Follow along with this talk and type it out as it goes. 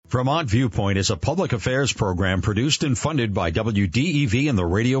Vermont Viewpoint is a public affairs program produced and funded by WDEV and the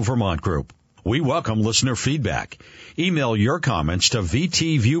Radio Vermont Group. We welcome listener feedback. Email your comments to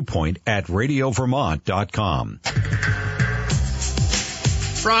vtviewpoint@radiovermont.com.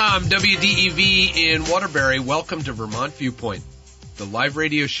 From WDEV in Waterbury, welcome to Vermont Viewpoint, the live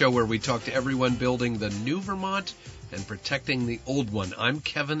radio show where we talk to everyone building the new Vermont and protecting the old one. I'm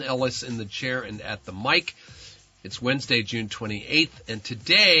Kevin Ellis in the chair and at the mic. It's Wednesday, June 28th, and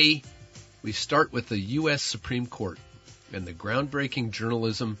today we start with the U.S. Supreme Court and the groundbreaking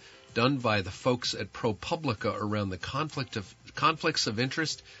journalism done by the folks at ProPublica around the conflicts of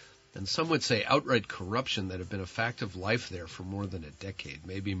interest and some would say outright corruption that have been a fact of life there for more than a decade,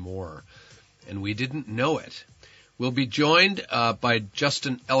 maybe more, and we didn't know it. We'll be joined by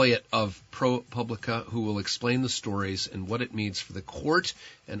Justin Elliott of ProPublica, who will explain the stories and what it means for the court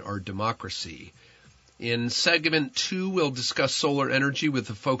and our democracy. In segment 2, we'll discuss solar energy with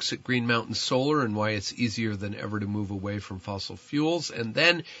the folks at Green Mountain Solar and why it's easier than ever to move away from fossil fuels. And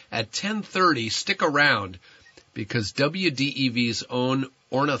then at 10:30, stick around because WDEV's own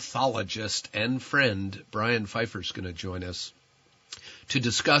ornithologist and friend, Bryan Pfeiffer, is going to join us to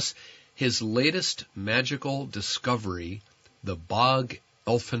discuss his latest magical discovery, the bog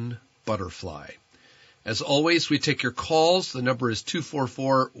elfin butterfly. As always, we take your calls. The number is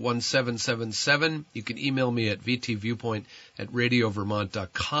 244-1777. You can email me at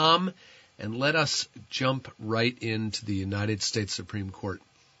vtviewpoint@radiovermont.com. And let us jump right into the United States Supreme Court.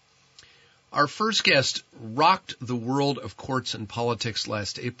 Our first guest rocked the world of courts and politics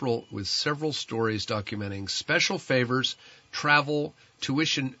last April with several stories documenting special favors, travel,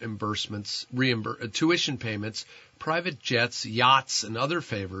 tuition tuition payments, private jets, yachts, and other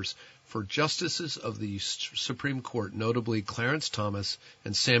favors for justices of the Supreme Court, notably Clarence Thomas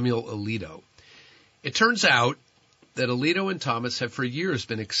and Samuel Alito. It turns out that Alito and Thomas have for years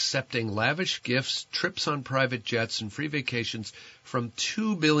been accepting lavish gifts, trips on private jets, and free vacations from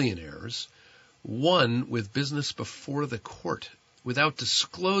two billionaires, one with business before the court, without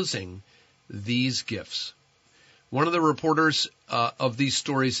disclosing these gifts. One of the reporters of these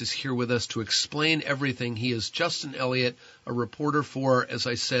stories is here with us to explain everything. He is Justin Elliott, a reporter for, as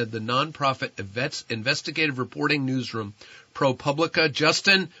I said, the nonprofit investigative reporting newsroom, ProPublica.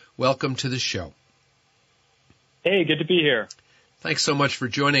 Justin, welcome to the show. Hey, good to be here. Thanks so much for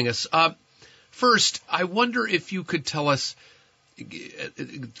joining us. First, I wonder if you could tell us,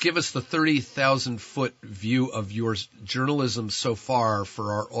 give us the 30,000-foot view of your journalism so far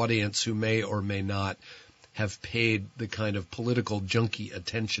for our audience who may or may not have paid the kind of political junkie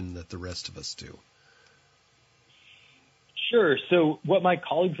attention that the rest of us do. Sure. So what my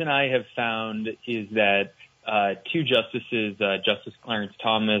colleagues and I have found is that two justices, Justice Clarence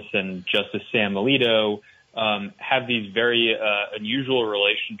Thomas and Justice Sam Alito, have these very unusual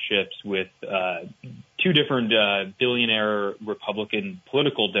relationships with two different billionaire Republican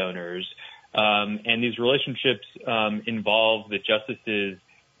political donors. And these relationships involve the justices,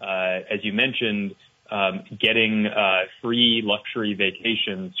 as you mentioned, getting free luxury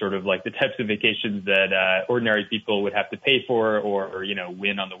vacations, sort of like the types of vacations that ordinary people would have to pay for or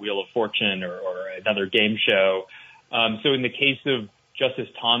win on the Wheel of Fortune or another game show. So in the case of Justice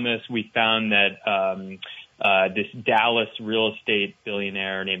Thomas, we found that this Dallas real estate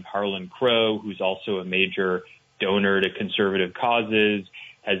billionaire named Harlan Crow, who's also a major donor to conservative causes,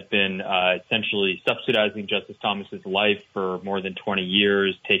 has been essentially subsidizing Justice Thomas's life for more than 20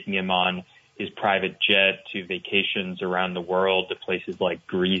 years, taking him on his private jet to vacations around the world to places like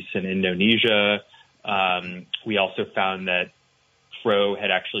Greece and Indonesia. We also found that Crow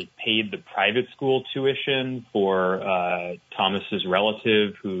had actually paid the private school tuition for Thomas's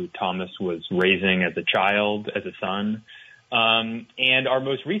relative, who Thomas was raising as a child, as a son. And our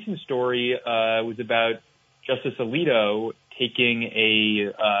most recent story was about Justice Alito taking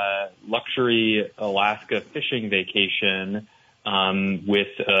a luxury Alaska fishing vacation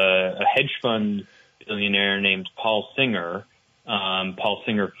with a hedge fund billionaire named Paul Singer. Paul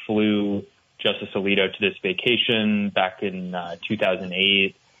Singer flew Justice Alito to this vacation back in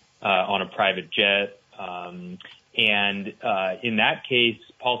 2008 on a private jet. And in that case,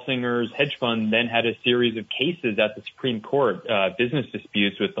 Paul Singer's hedge fund then had a series of cases at the Supreme Court, business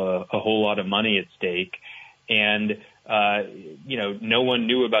disputes with a whole lot of money at stake. And, no one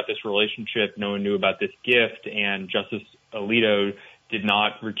knew about this relationship. No one knew about this gift. And Justice Alito did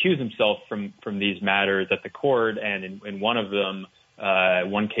not recuse himself from these matters at the court. And in one of them,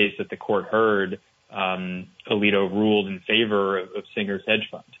 one case that the court heard, Alito ruled in favor of Singer's hedge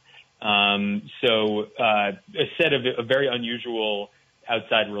fund. So a set of very unusual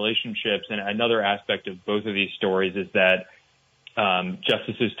outside relationships. And another aspect of both of these stories is that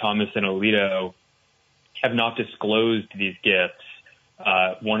Justices Thomas and Alito have not disclosed these gifts.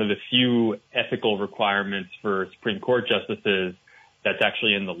 One of the few ethical requirements for Supreme Court justices that's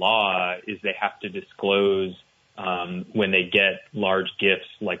actually in the law is they have to disclose when they get large gifts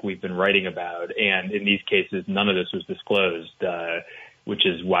like we've been writing about. And in these cases, none of this was disclosed, which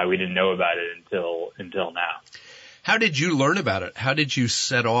is why we didn't know about it until now. How did you learn about it? How did you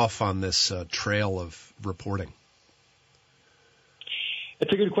set off on this trail of reporting?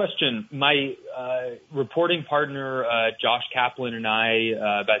 It's a good question. My reporting partner, Josh Kaplan, and I,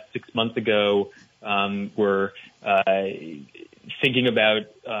 about 6 months ago, were thinking about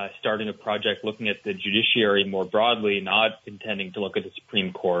starting a project looking at the judiciary more broadly, not intending to look at the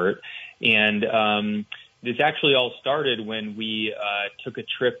Supreme Court. And this actually all started when we took a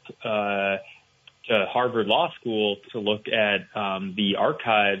trip to Harvard Law School to look at the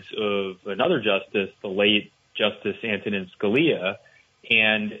archives of another justice, the late Justice Antonin Scalia.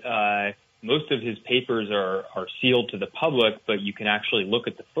 And most of his papers are sealed to the public, but you can actually look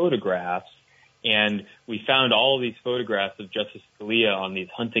at the photographs. And we found all of these photographs of Justice Scalia on these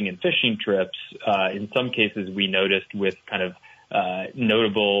hunting and fishing trips. In some cases, we noticed with kind of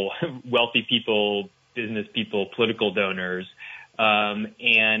notable wealthy people, business people, political donors.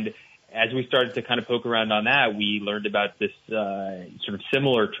 And as we started to kind of poke around on that, we learned about this sort of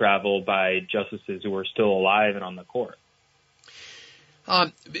similar travel by justices who are still alive and on the court.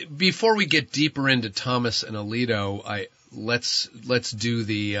 Before we get deeper into Thomas and Alito, let's do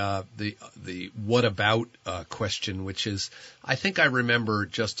the what about question, which is, I think I remember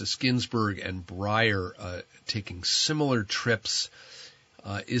Justice Ginsburg and Breyer taking similar trips.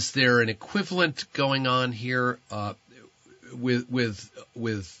 Is there an equivalent going on here with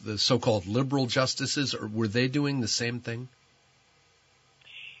the so-called liberal justices, or were they doing the same thing?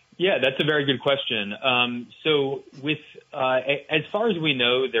 Yeah, that's a very good question. So with as far as we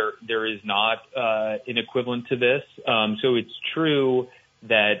know, there is not an equivalent to this. So it's true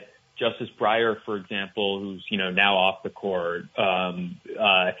that Justice Breyer, for example, who's now off the court,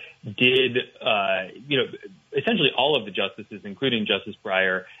 did essentially all of the justices, including Justice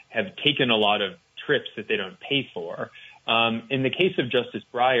Breyer, have taken a lot of trips that they don't pay for. In the case of Justice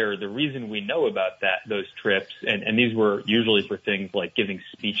Breyer, the reason we know about those trips, and these were usually for things like giving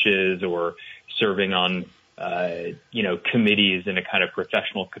speeches or serving on, committees in a kind of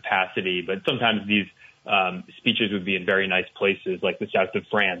professional capacity, but sometimes these speeches would be in very nice places like the south of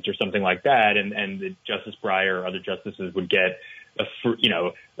France or something like that, and the Justice Breyer or other justices would get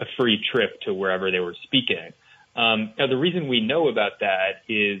a free trip to wherever they were speaking. Now, the reason we know about that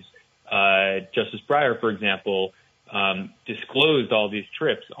is Justice Breyer, for example, disclosed all these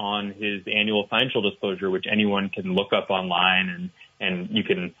trips on his annual financial disclosure, which anyone can look up online, and you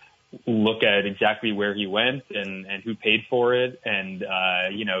can look at exactly where he went and who paid for it, and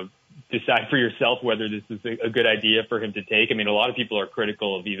decide for yourself whether this is a good idea for him to take. I mean, a lot of people are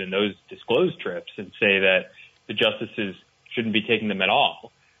critical of even those disclosed trips and say that the justices shouldn't be taking them at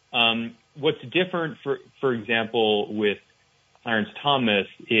all. What's different, for example, with Clarence Thomas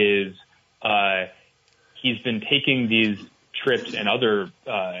is he's been taking these trips and other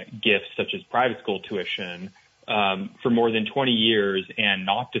gifts, such as private school tuition, for more than 20 years and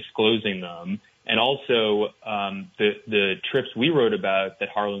not disclosing them. And also the trips we wrote about that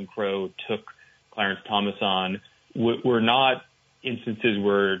Harlan Crow took Clarence Thomas on were not instances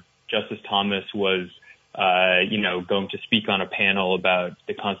where Justice Thomas was, going to speak on a panel about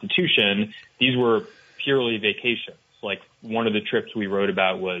the Constitution. These were purely vacations. Like one of the trips we wrote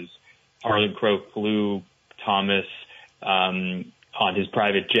about was Harlan Crow flew Thomas on his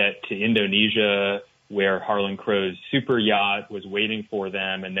private jet to Indonesia, where Harlan Crow's super yacht was waiting for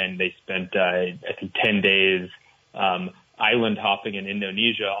them, and then they spent, I think, 10 days island hopping in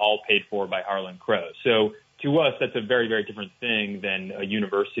Indonesia, all paid for by Harlan Crow. So to us, that's a very, very different thing than a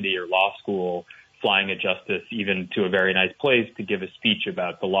university or law school flying a justice even to a very nice place to give a speech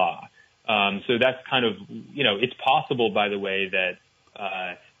about the law. So that's kind of, it's possible, by the way,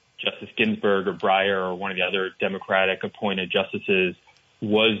 that Justice Ginsburg or Breyer or one of the other Democratic appointed justices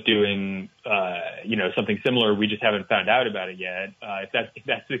was doing, something similar. We just haven't found out about it yet. If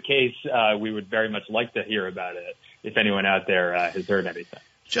that's the case, we would very much like to hear about it if anyone out there has heard anything.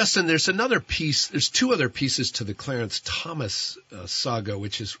 Justin, there's another piece. There's two other pieces to the Clarence Thomas saga,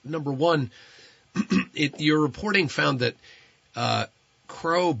 which is, number one, your reporting found that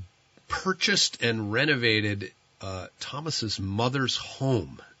Crow purchased and renovated Thomas's mother's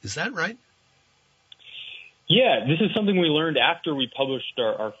home. Is that right? Yeah, this is something we learned after we published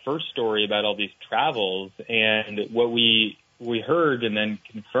our first story about all these travels. And what we heard and then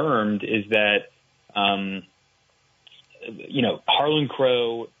confirmed is that Harlan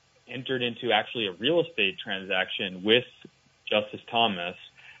Crow entered into actually a real estate transaction with Justice Thomas.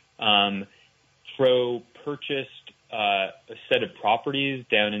 Crow purchased a set of properties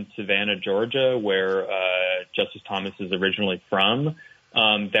down in Savannah, Georgia, where Justice Thomas is originally from,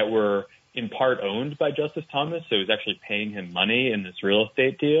 that were in part owned by Justice Thomas, so he was actually paying him money in this real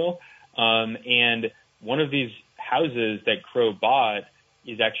estate deal. And one of these houses that Crow bought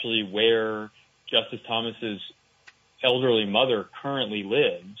is actually where Justice Thomas's elderly mother currently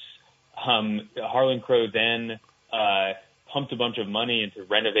lives. Harlan Crow then pumped a bunch of money into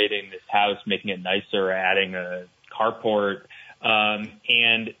renovating this house, making it nicer, adding a carport.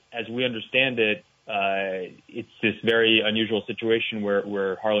 And as we understand it, it's this very unusual situation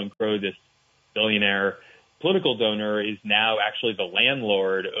where Harlan Crow, this billionaire political donor, is now actually the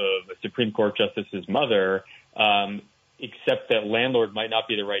landlord of a Supreme Court justice's mother, except that landlord might not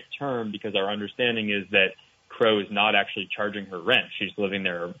be the right term, because our understanding is that Crow is not actually charging her rent. She's living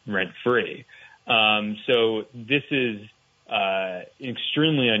there rent-free. So this is an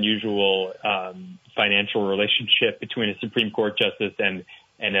extremely unusual financial relationship between a Supreme Court justice and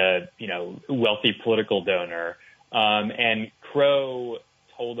a wealthy political donor. And Crow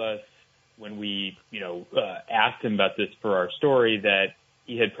told us when we asked him about this for our story that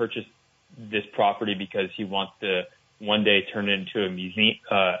he had purchased this property because he wants to one day turn it into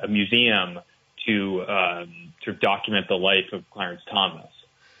a museum to document the life of Clarence Thomas.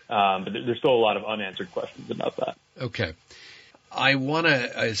 But there's still a lot of unanswered questions about that. Okay. I want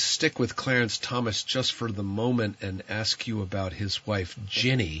to stick with Clarence Thomas just for the moment and ask you about his wife,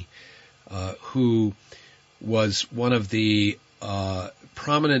 Ginny, who was one of the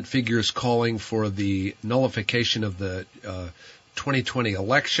prominent figures calling for the nullification of the 2020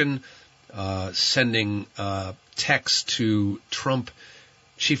 election, sending texts to Trump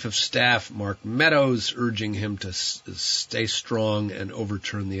Chief of Staff Mark Meadows, urging him to stay strong and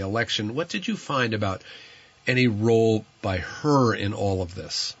overturn the election. What did you find about any role by her in all of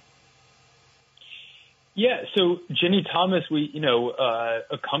this? Yeah, so Ginny Thomas, we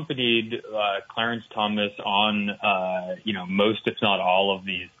accompanied Clarence Thomas on most, if not all, of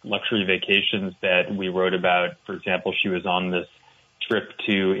these luxury vacations that we wrote about. For example, she was on this trip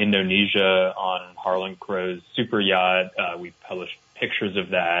to Indonesia on Harlan Crow's super yacht. We published pictures of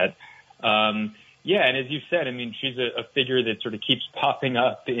that. And as you said, I mean, she's a figure that sort of keeps popping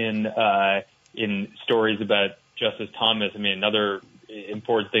up in stories about Justice Thomas. I mean, another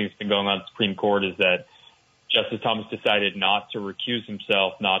important thing that's been going on in the Supreme Court is that Justice Thomas decided not to recuse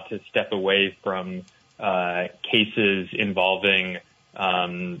himself, not to step away from cases involving,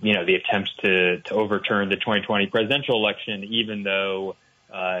 the attempts to overturn the 2020 presidential election, even though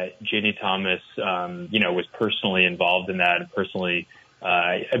Ginny Thomas, was personally involved in that. And personally,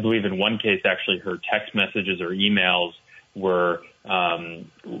 I believe in one case, actually, her text messages or emails were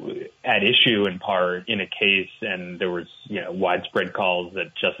at issue in part in a case, and there was widespread calls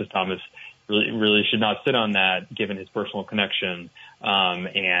that Justice Thomas really should not sit on that, given his personal connection.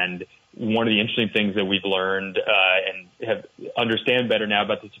 And one of the interesting things that we've learned and understand better now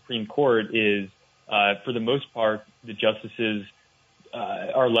about the Supreme Court is, for the most part, the justices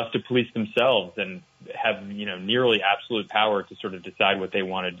are left to police themselves and have nearly absolute power to sort of decide what they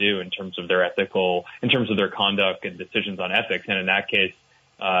want to do in terms of their conduct and decisions on ethics. And in that case,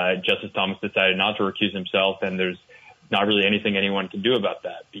 Justice Thomas decided not to recuse himself, and there's not really anything anyone can do about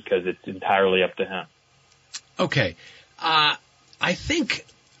that because it's entirely up to him. Okay. I think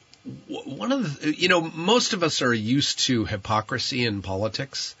one of the, most of us are used to hypocrisy in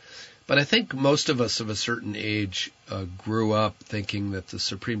politics, but I think most of us of a certain age grew up thinking that the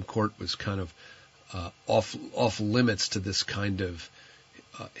Supreme Court was kind of off limits to this kind of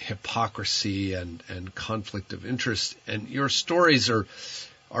hypocrisy and conflict of interest. And your stories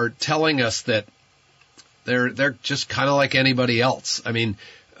are telling us that they're just kind of like anybody else. I mean,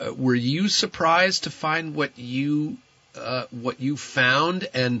 were you surprised to find what you found,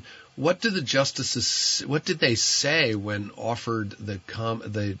 and what did the justices, what did they say when offered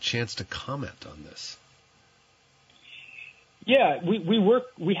the chance to comment on this? Yeah,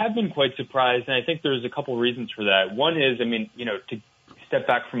 we have been quite surprised, and I think there's a couple reasons for that. One is, to step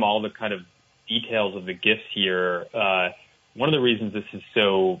back from all the kind of details of the gifts here, one of the reasons this is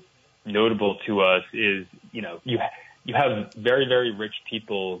so notable to us is, you have very, very rich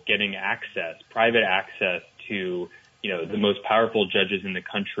people getting private access to, the most powerful judges in the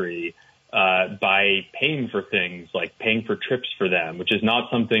country by paying for things like paying for trips for them, which is not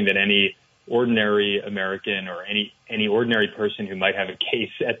something that any ordinary American or any ordinary person who might have a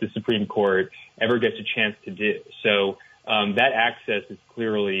case at the Supreme Court ever gets a chance to do. So that access is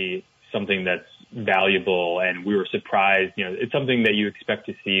clearly something that's valuable, and we were surprised. It's something that you expect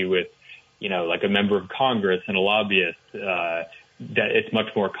to see with, like a member of Congress and a lobbyist, that it's much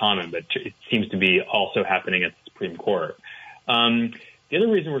more common, but it seems to be also happening at the Supreme Court. The other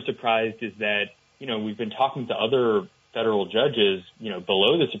reason we're surprised is that, we've been talking to other federal judges,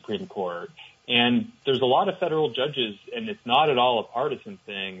 below the Supreme Court, and there's a lot of federal judges, and it's not at all a partisan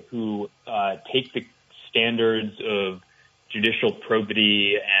thing, who take the standards of judicial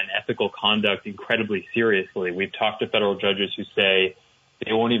probity and ethical conduct incredibly seriously. We've talked to federal judges who say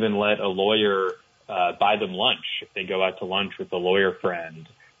they won't even let a lawyer buy them lunch if they go out to lunch with a lawyer friend,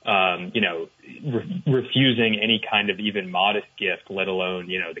 refusing any kind of even modest gift, let alone,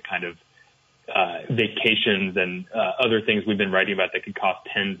 the kind of vacations and other things we've been writing about that could cost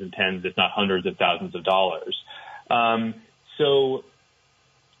tens and tens, if not hundreds of thousands of dollars. So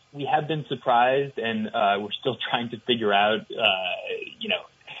we have been surprised, and we're still trying to figure out,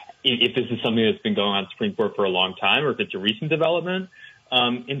 if this is something that's been going on in the Supreme Court for a long time or if it's a recent development.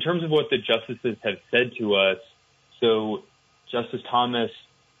 In terms of what the justices have said to us, so Justice Thomas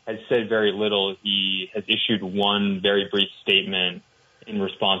has said very little. He has issued one very brief statement in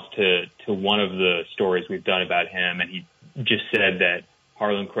response to one of the stories we've done about him, and he just said that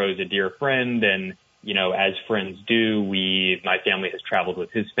Harlan Crow is a dear friend, and as friends do, my family has traveled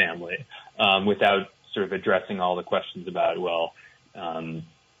with his family, without sort of addressing all the questions about,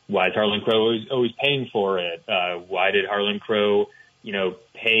 why is Harlan Crow always paying for it? Why did Harlan Crow,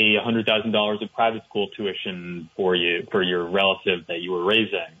 pay $100,000 of private school tuition for your relative that you were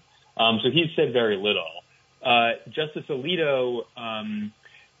raising? So he's said very little. Justice Alito,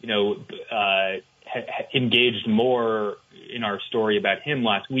 engaged more in our story about him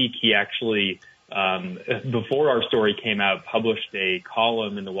last week. He actually, before our story came out, published a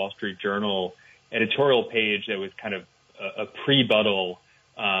column in the Wall Street Journal editorial page that was kind of a pre-buttal,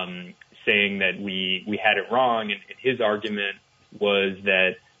 saying that we had it wrong. And his argument was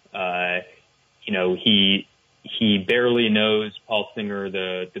that, he barely knows Paul Singer,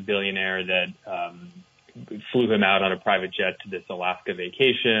 the billionaire that flew him out on a private jet to this Alaska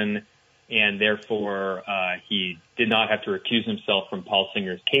vacation, and therefore he did not have to recuse himself from Paul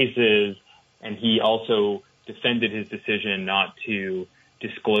Singer's cases. And he also defended his decision not to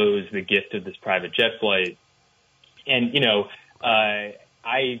disclose the gift of this private jet flight. And,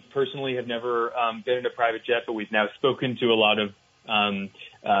 I personally have never been in a private jet, but we've now spoken to a lot of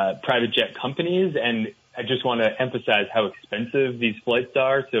private jet companies, and I just want to emphasize how expensive these flights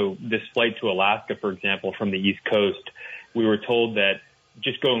are. So this flight to Alaska, for example, from the East Coast, we were told that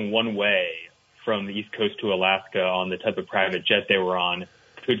just going one way from the East Coast to Alaska on the type of private jet they were on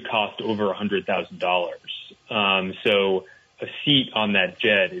could cost over $100,000. So a seat on that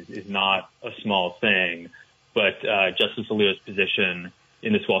jet is not a small thing. But Justice Alito's position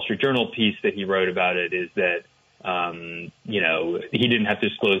in this Wall Street Journal piece that he wrote about it is that, he didn't have to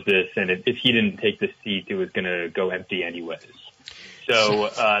disclose this, and if he didn't take the seat, it was going to go empty anyways.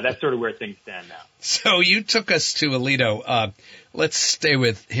 So that's sort of where things stand now. So you took us to Alito. Let's stay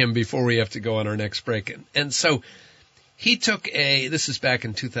with him before we have to go on our next break. And so he took this is back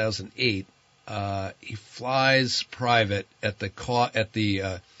in 2008. He flies private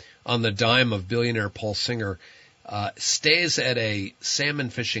on the dime of billionaire Paul Singer, stays at a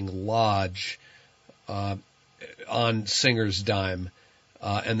salmon fishing lodge on Singer's dime,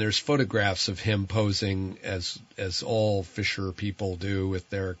 and there's photographs of him posing as all fisher people do with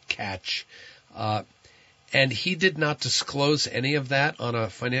their catch. And he did not disclose any of that on a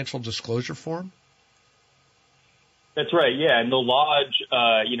financial disclosure form? That's right, yeah. And the lodge,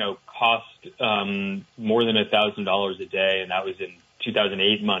 cost more than $1,000 a day, and that was in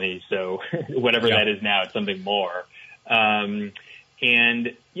 2008 money, so whatever that is now, it's something more.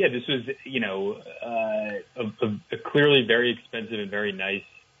 And yeah, this was, a clearly very expensive and very nice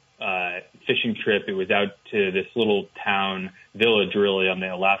fishing trip. It was out to this little village really on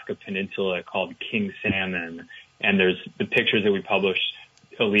the Alaska Peninsula called King Salmon. And there's the pictures that we published.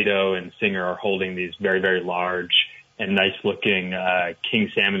 Alito and Singer are holding these very, very large and nice looking king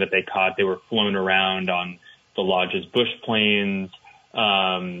salmon that they caught. They were flown around on the lodge's bush plains,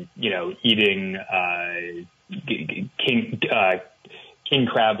 eating king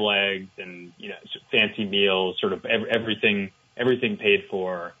crab legs and fancy meals, sort of everything paid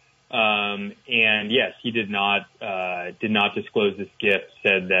for. And yes, he did not disclose this gift.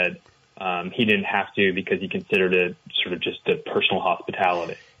 Said that he didn't have to because he considered it sort of just a personal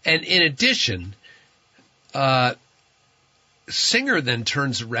hospitality. And in addition, Singer then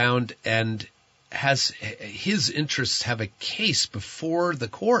turns around and has his interests have a case before the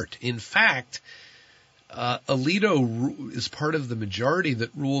court. In fact, Alito is part of the majority that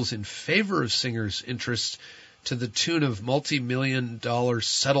rules in favor of Singer's interests to the tune of multi-million-dollar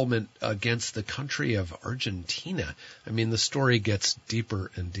settlement against the country of Argentina. I mean, the story gets deeper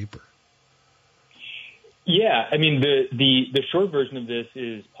and deeper. Yeah, I mean, the short version of this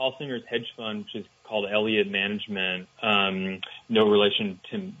is Paul Singer's hedge fund, which is called Elliott Management, no relation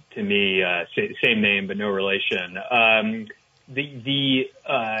to me, same name but no relation,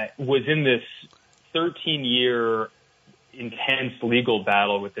 was in this 13-year intense legal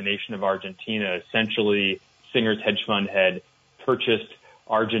battle with the nation of Argentina. Essentially, Singer's hedge fund had purchased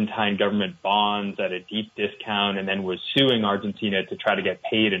Argentine government bonds at a deep discount and then was suing Argentina to try to get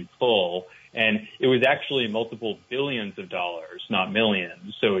paid in full. And it was actually multiple billions of dollars, not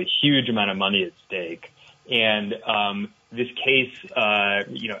millions, so a huge amount of money at stake. And this case,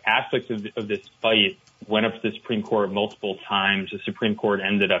 aspects of this fight went up to the Supreme Court multiple times. The Supreme Court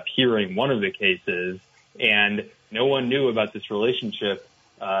ended up hearing one of the cases, and no one knew about this relationship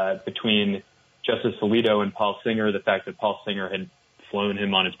between Justice Alito and Paul Singer, the fact that Paul Singer had flown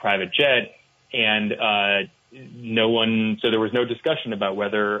him on his private jet, and so there was no discussion about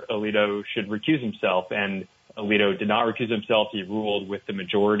whether Alito should recuse himself, and Alito did not recuse himself. He ruled with the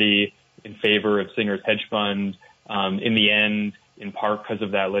majority in favor of Singer's hedge fund. In the end, in part because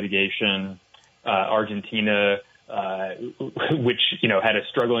of that litigation, Argentina, which had a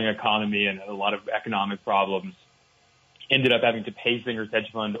struggling economy and a lot of economic problems, ended up having to pay Singer's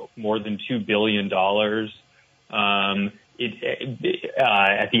hedge fund more than $2 billion at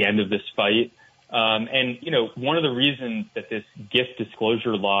the end of this fight. And one of the reasons that this gift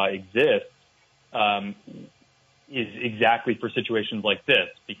disclosure law exists is exactly for situations like this,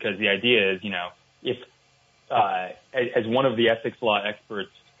 because the idea is, if as one of the ethics law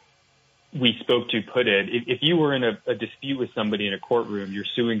experts we spoke to put it, if you were in a dispute with somebody in a courtroom, you're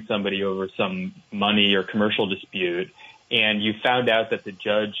suing somebody over some money or commercial dispute, and you found out that the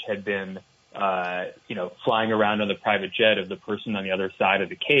judge had been, flying around on the private jet of the person on the other side of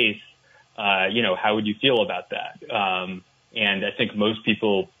the case, how would you feel about that? And I think most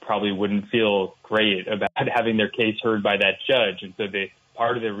people probably wouldn't feel great about having their case heard by that judge. And so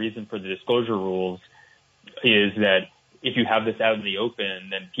part of the reason for the disclosure rules is that if you have this out in the open,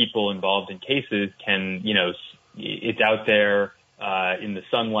 then people involved in cases can, it's out there in the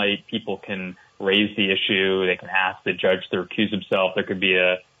sunlight. People can raise the issue. They can ask the judge to recuse himself. There could be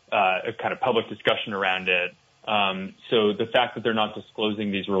a kind of public discussion around it. So the fact that they're not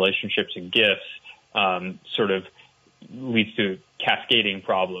disclosing these relationships and gifts sort of leads to cascading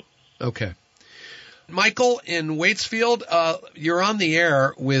problems. Okay. Michael in Waitsfield, you're on the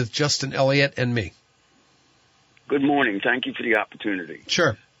air with Justin Elliott and me. Good morning. Thank you for the opportunity.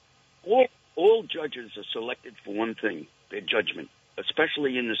 Sure. All judges are selected for one thing, their judgment,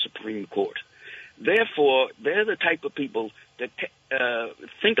 especially in the Supreme Court. Therefore, they're the type of people that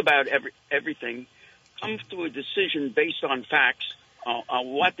think about everything, come to a decision based on facts,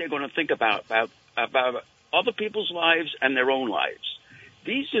 on what they're going to think about other people's lives and their own lives.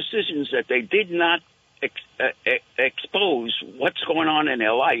 These decisions that they did not expose what's going on in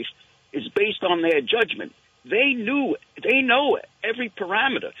their life is based on their judgment. They know every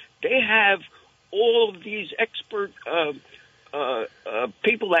parameter. They have all of these expert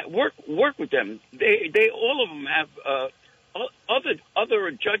people that work with them. They all of them have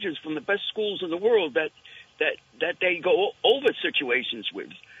other judges from the best schools in the world that they go over situations with.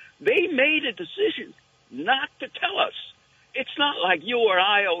 They made a decision not to tell us. It's not like you or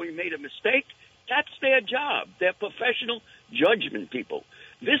I, we made a mistake. That's their job. They're professional judgment people.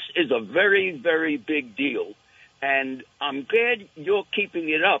 This is a very, very big deal, and I'm glad you're keeping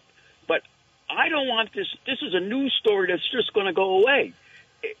it up, but I don't want this. This is a news story that's just going to go away.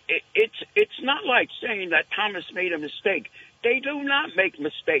 It's not like saying that Thomas made a mistake. They do not make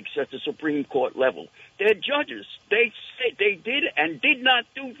mistakes at the Supreme Court level. They're judges. They say they did and did not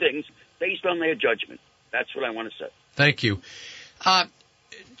do things based on their judgment. That's what I want to say. Thank you.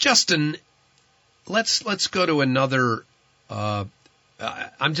 Justin, let's go to another.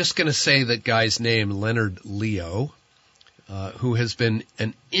 I'm just going to say that guy's name, Leonard Leo, who has been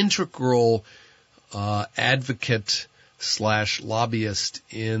an integral advocate / lobbyist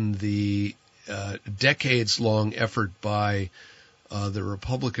in the decades-long effort by the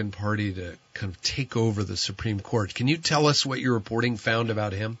Republican Party to kind of take over the Supreme Court. Can you tell us what your reporting found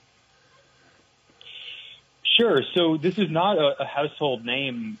about him? Sure. So this is not a household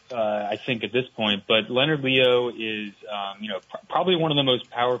name, I think, at this point, but Leonard Leo is, probably one of the most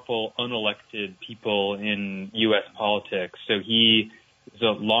powerful unelected people in U.S. politics. So he is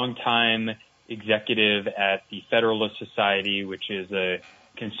a longtime executive at the Federalist Society, which is a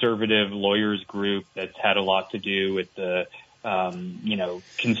conservative lawyers group that's had a lot to do with the,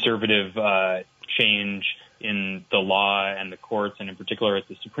 conservative change in the law and the courts, and in particular at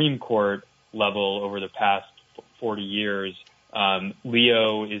the Supreme Court level over the past 40 years.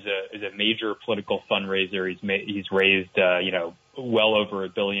 Leo is a major political fundraiser. He's raised, well over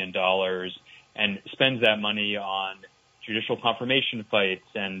 $1 billion, and spends that money on judicial confirmation fights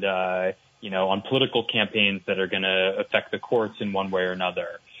and, on political campaigns that are going to affect the courts in one way or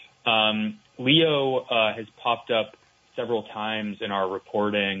another. Leo has popped up several times in our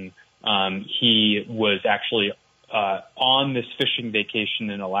reporting. He was actually on this fishing vacation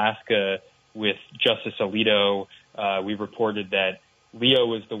in Alaska with Justice Alito. We reported that Leo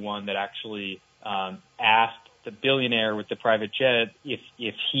was the one that actually asked the billionaire with the private jet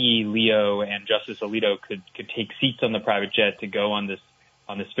if he, Leo, and Justice Alito could take seats on the private jet to go on this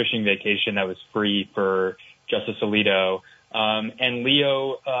fishing vacation that was free for Justice Alito. And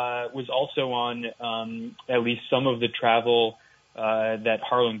Leo was also on at least some of the travel that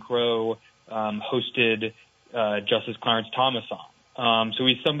Harlan Crow hosted Justice Clarence Thomas on. So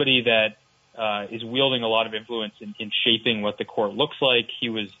he's somebody that is wielding a lot of influence in shaping what the court looks like.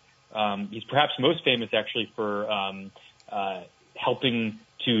 He's perhaps most famous actually for helping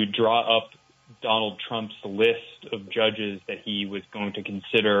to draw up Donald Trump's list of judges that he was going to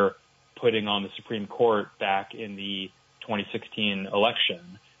consider putting on the Supreme Court back in the 2016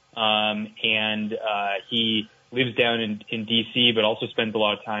 election. And he lives down in D.C., but also spends a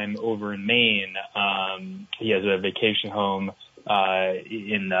lot of time over in Maine. He has a vacation home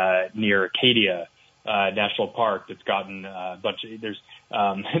near Acadia National Park that's gotten a bunch of,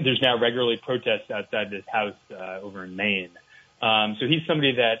 there's now regularly protests outside this house over in Maine. So he's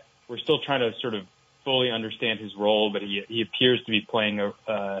somebody that we're still trying to sort of fully understand his role, but he appears to be playing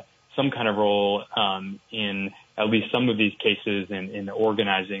some kind of role in at least some of these cases in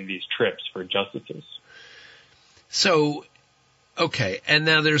organizing these trips for justices. So, okay, and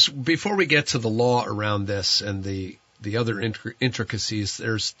now before we get to the law around this and the other intricacies,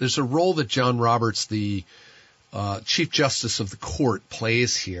 there's a role that John Roberts, the Chief Justice of the court,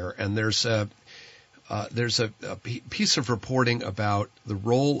 plays here, and there's a piece of reporting about the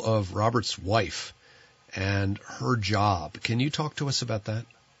role of Roberts' wife and her job. Can you talk to us about that?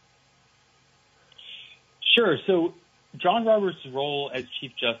 Sure. So John Roberts' role as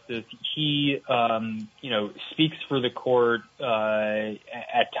Chief Justice, he, speaks for the court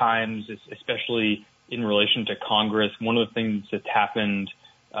at times, especially in relation to Congress. One of the things that's happened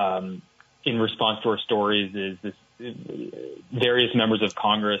in response to our stories is this various members of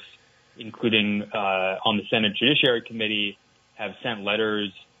Congress, including on the Senate Judiciary Committee, have sent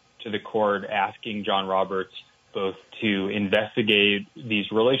letters to the court asking John Roberts both to investigate these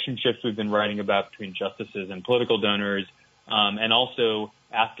relationships we've been writing about between justices and political donors, and also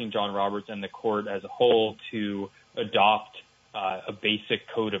asking John Roberts and the court as a whole to adopt a basic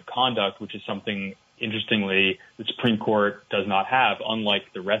code of conduct, which is something, interestingly, the Supreme Court does not have,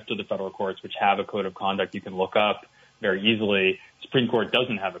 unlike the rest of the federal courts, which have a code of conduct you can look up very easily. The Supreme Court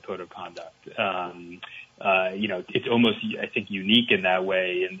doesn't have a code of conduct. It's almost, I think, unique in that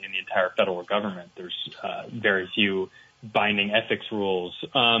way in the entire federal government. There's very few binding ethics rules.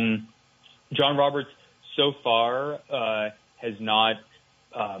 John Roberts, so far, has not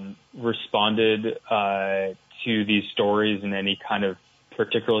responded to these stories in any kind of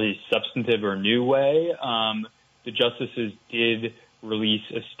particularly substantive or new way. The justices did release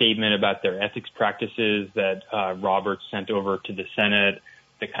a statement about their ethics practices that Roberts sent over to the Senate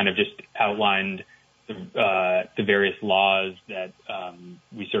that kind of just outlined the various laws that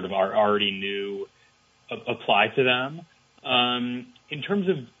we sort of already knew apply to them. In terms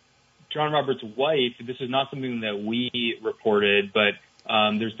of John Roberts' wife, this is not something that we reported, but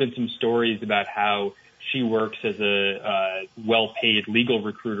there's been some stories about how she works as a well-paid legal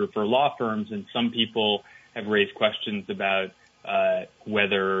recruiter for law firms, and some people have raised questions about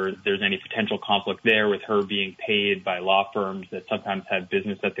whether there's any potential conflict there with her being paid by law firms that sometimes have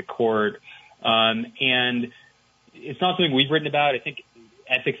business at the court. And it's not something we've written about. I think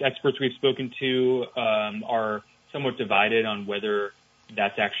ethics experts we've spoken to are somewhat divided on whether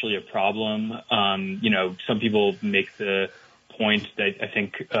that's actually a problem. Some people make the point that I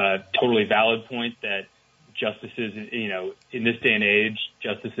think totally valid point that justices, in this day and age,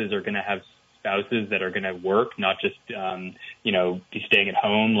 justices are going to have spouses that are going to work, not just, be staying at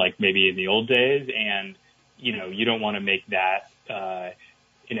home like maybe in the old days. And, you don't want to make that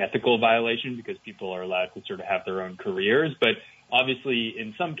an ethical violation because people are allowed to sort of have their own careers. But obviously,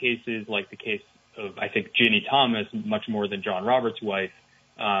 in some cases, like the case of, I think, Ginny Thomas, much more than John Roberts' wife,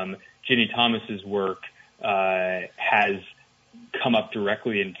 Ginny Thomas's work has come up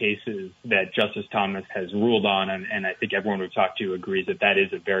directly in cases that Justice Thomas has ruled on, and I think everyone we've talked to agrees that that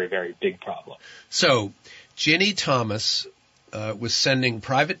is a very, very big problem. So, Ginny Thomas was sending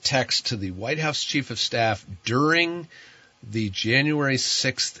private texts to the White House Chief of Staff during the January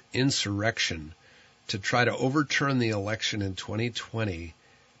 6th insurrection to try to overturn the election in 2020,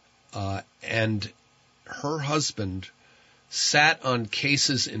 and her husband sat on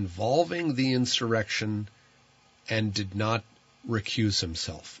cases involving the insurrection and did not recuse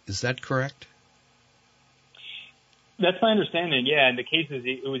himself. Is that correct? That's my understanding, yeah. And the cases,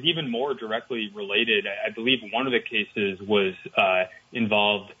 it was even more directly related. I believe one of the cases was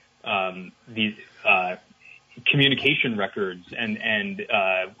involved these communication records and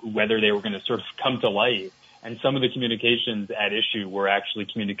whether they were going to sort of come to light. And some of the communications at issue were actually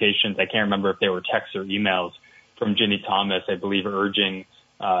communications, I can't remember if they were texts or emails, from Ginny Thomas, I believe, urging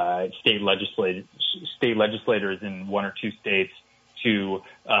state legislators in one or two states to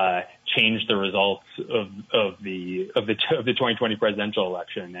change the results of the 2020 presidential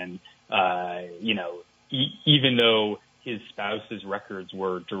election. And even though his spouse's records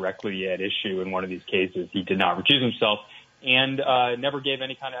were directly at issue in one of these cases, he did not recuse himself and never gave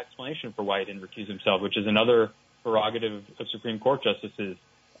any kind of explanation for why he didn't recuse himself, which is another prerogative of Supreme Court justices.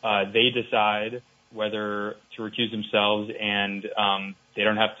 They decide whether to recuse themselves, and they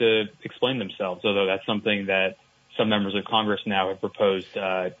don't have to explain themselves, although that's something that some members of Congress now have proposed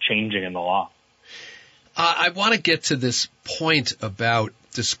changing in the law. I want to get to this point about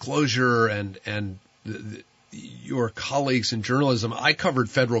disclosure and your colleagues in journalism. I covered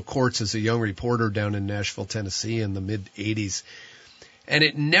federal courts as a young reporter down in Nashville, Tennessee in the mid-'80s, and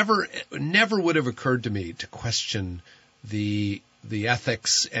it never would have occurred to me to question the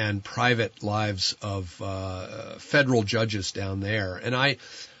ethics and private lives of federal judges down there. And I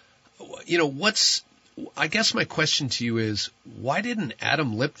guess my question to you is, why didn't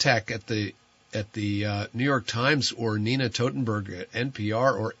Adam Liptak at the New York Times or Nina Totenberg at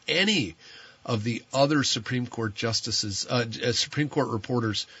NPR or any of the other Supreme Court justices, Supreme Court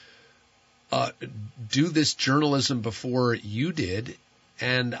reporters, do this journalism before you did?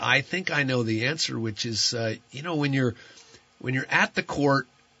 And I think I know the answer, which is, when you're at the court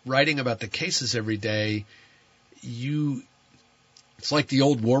writing about the cases every day, it's like the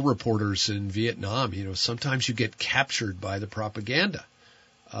old war reporters in Vietnam. Sometimes you get captured by the propaganda.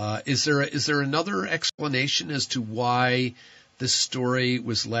 Is there another explanation as to why this story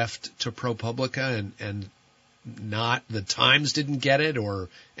was left to ProPublica and not the Times didn't get it, or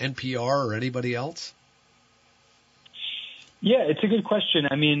NPR or anybody else? Yeah, it's a good question.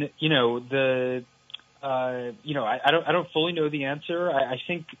 I mean, I don't fully know the answer. I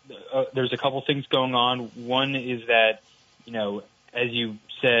think there's a couple things going on. One is that, as you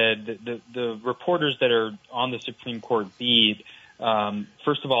said, the reporters that are on the Supreme Court beat,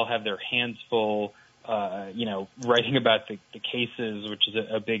 first of all, have their hands full, writing about the cases, which is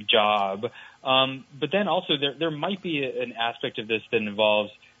a big job. But then also there might be an aspect of this that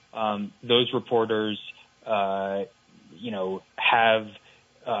involves those reporters, have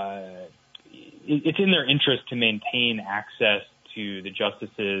it's in their interest to maintain access to the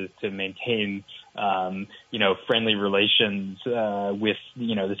justices, to maintain, friendly relations with,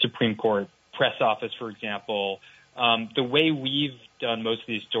 the Supreme Court press office, for example. The way we've done most of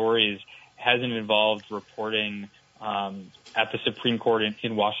these stories hasn't involved reporting at the Supreme Court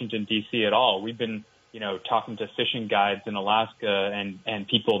in Washington, D.C. at all. We've been, talking to fishing guides in Alaska and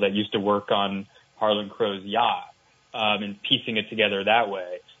people that used to work on Harlan Crow's yacht and piecing it together that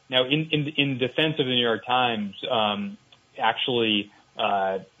way. Now, in defense of the New York Times, actually,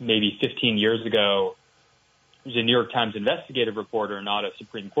 maybe 15 years ago, there was a New York Times investigative reporter, not a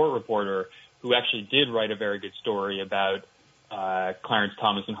Supreme Court reporter, who actually did write a very good story about Clarence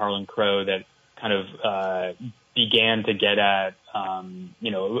Thomas and Harlan Crow that kind of began to get at,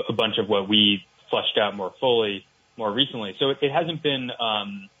 a bunch of what we fleshed out more fully more recently. So it hasn't been,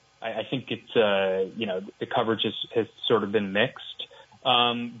 I think it's, the coverage has sort of been mixed.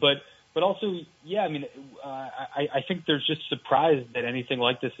 But also, yeah, I mean, I think there's just surprise that anything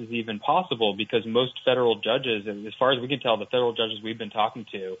like this is even possible, because most federal judges, as far as we can tell, the federal judges we've been talking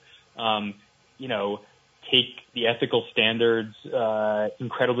to, take the ethical standards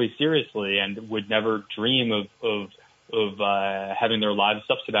incredibly seriously and would never dream of having their lives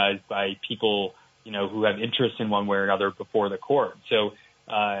subsidized by people, who have interest in one way or another before the court. So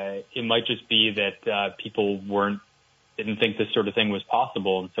it might just be that people didn't think this sort of thing was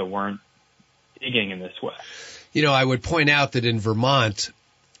possible, and so weren't digging in this way. I would point out that in Vermont,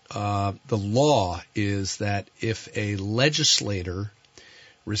 the law is that if a legislator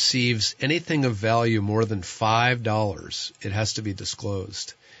receives anything of value more than $5, it has to be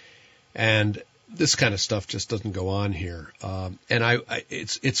disclosed. And this kind of stuff just doesn't go on here. And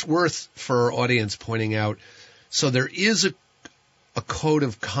it's worth for our audience pointing out, so there is a code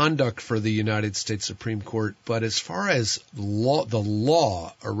of conduct for the United States Supreme Court, but as far as the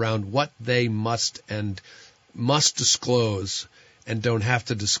law around what they must disclose and don't have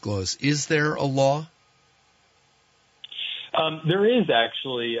to disclose, is there a law? There is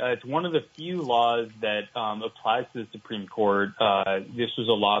actually. It's one of the few laws that applies to the Supreme Court. This was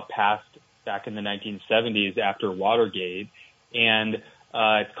a law passed back in the 1970s after Watergate, and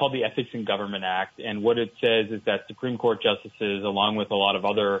it's called the Ethics in Government Act. And what it says is that Supreme Court justices, along with a lot of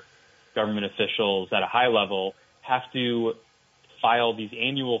other government officials at a high level, have to file these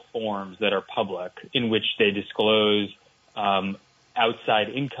annual forms that are public in which they disclose outside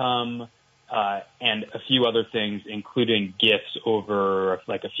income, and a few other things, including gifts over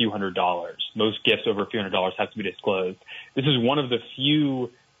like a few $100s. Most gifts over a few $100s have to be disclosed. This is one of the few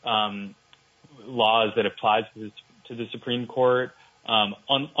laws that applies to the Supreme Court.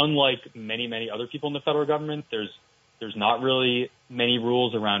 Unlike many other people in the federal government, there's not really many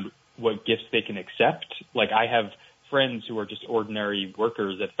rules around what gifts they can accept. Like, I have friends who are just ordinary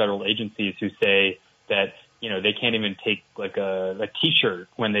workers at federal agencies who say that, you know, they can't even take like a T-shirt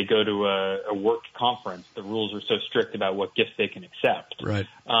when they go to a work conference. The rules are so strict about what gifts they can accept. Right.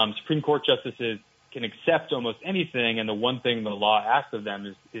 Supreme Court justices can accept almost anything, and the one thing the law asks of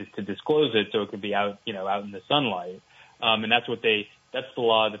them is to disclose it so it could be out in the sunlight. And that's the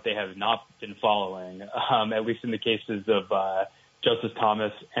law that they have not been following, at least in the cases of Justice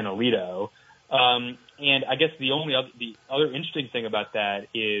Thomas and Alito. And I guess the other interesting thing about that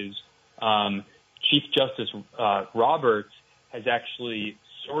is Chief Justice Roberts has actually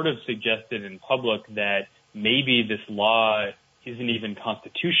sort of suggested in public that maybe this law isn't even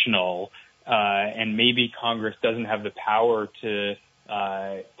constitutional, and maybe Congress doesn't have the power to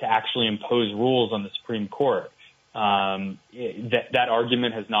actually impose rules on the Supreme Court. That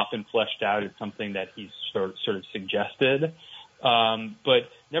argument has not been fleshed out. It's something that he's sort of suggested. But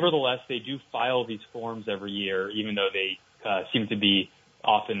nevertheless, they do file these forms every year, even though they seem to be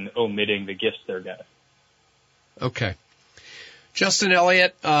often omitting the gifts they're getting. Okay. Justin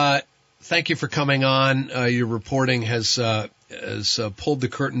Elliott, thank you for coming on. Your reporting has pulled the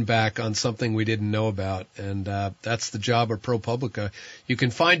curtain back on something we didn't know about, and that's the job of ProPublica. You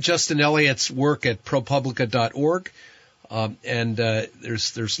can find Justin Elliott's work at ProPublica.org, and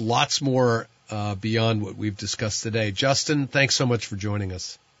there's lots more beyond what we've discussed today. Justin, thanks so much for joining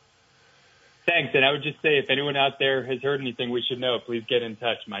us. Thanks, and I would just say if anyone out there has heard anything we should know, please get in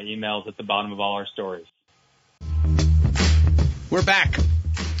touch. My email's at the bottom of all our stories. We're back.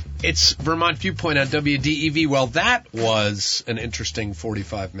 It's Vermont Viewpoint on WDEV. Well, that was an interesting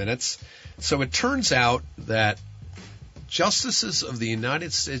 45 minutes. So it turns out that justices of the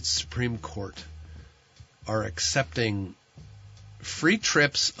United States Supreme Court are accepting free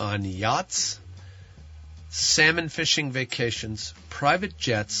trips on yachts, salmon fishing vacations, private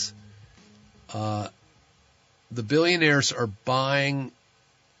jets. The billionaires are buying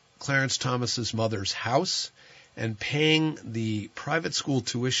Clarence Thomas's mother's house and paying the private school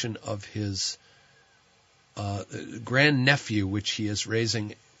tuition of his grandnephew,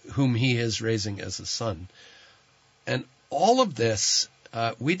 whom he is raising as a son. And all of this,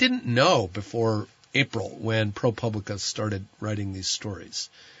 we didn't know before April when ProPublica started writing these stories.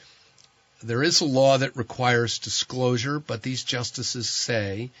 There is a law that requires disclosure, but these justices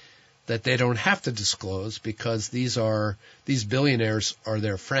say that they don't have to disclose because these billionaires are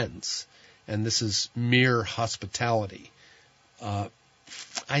their friends, and this is mere hospitality.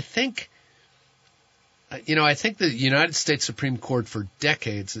 I think the United States Supreme Court for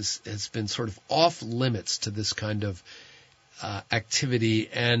decades has been sort of off limits to this kind of activity,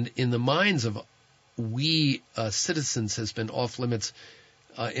 and in the minds of we citizens has been off limits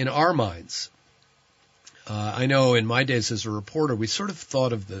in our minds. I know in my days as a reporter, we sort of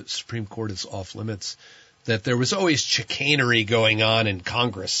thought of the Supreme Court as off limits, that there was always chicanery going on in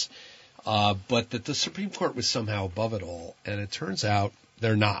Congress, but that the Supreme Court was somehow above it all. And it turns out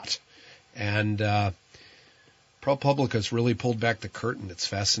they're not. And ProPublica's really pulled back the curtain. It's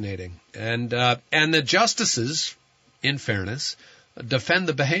fascinating. And the justices, in fairness, defend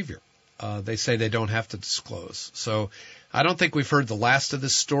the behavior. They say they don't have to disclose. So I don't think we've heard the last of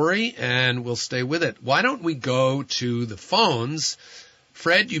this story, and we'll stay with it. Why don't we go to the phones?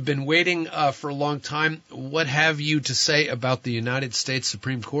 Fred, you've been waiting for a long time. What have you to say about the United States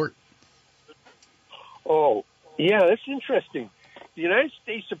Supreme Court? Oh, yeah, that's interesting. The United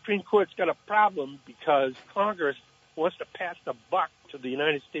States Supreme Court's got a problem because Congress wants to pass the buck to the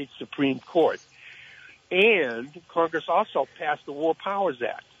United States Supreme Court. And Congress also passed the War Powers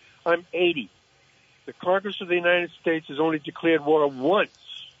Act. I'm 80. The Congress of the United States has only declared war once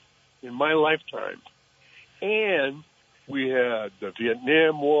in my lifetime. And we had the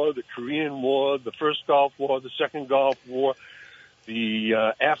Vietnam War, the Korean War, the first Gulf War, the second Gulf War, the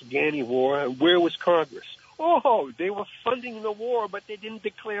Afghani War. And where was Congress? Oh, they were funding the war, but they didn't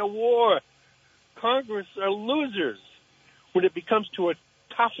declare war. Congress are losers. When it becomes to a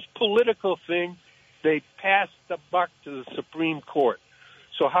tough political thing, they pass the buck to the Supreme Court.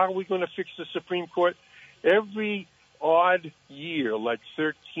 So how are we going to fix the Supreme Court? Every odd year, like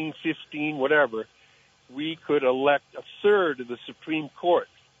 13, 15, whatever, we could elect a third of the Supreme Court.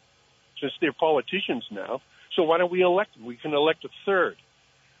 Since they're politicians now, so why don't we elect them? We can elect a third.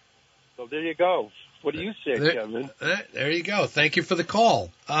 So there you go. What do you say, Kevin? There you go. Thank you for the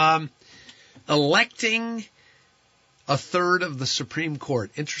call. Electing a third of the Supreme Court.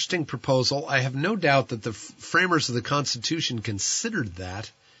 Interesting proposal. I have no doubt that the framers of the Constitution considered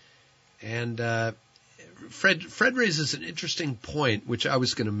that. And Fred raises an interesting point, which I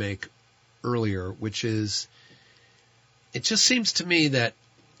was going to make earlier, which is it just seems to me that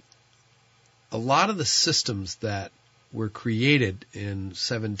a lot of the systems that were created in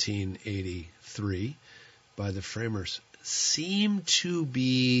 1783 by the framers seem to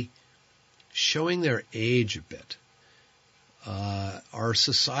be showing their age a bit. Our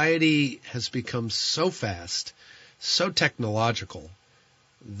society has become so fast, so technological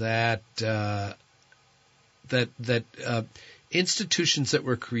that institutions that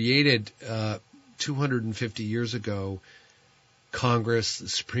were created 250 years ago, Congress, the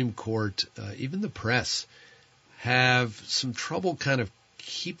Supreme Court, even the press, have some trouble kind of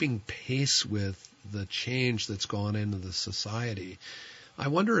keeping pace with the change that's gone into the society. I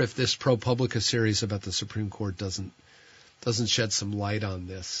wonder if this ProPublica series about the Supreme Court doesn't shed some light on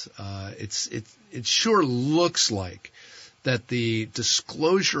this. It sure looks like that the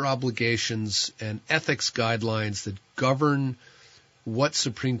disclosure obligations and ethics guidelines that govern what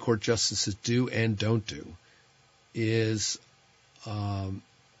Supreme Court justices do and don't do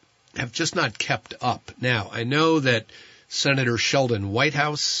have just not kept up. Now, I know that Senator Sheldon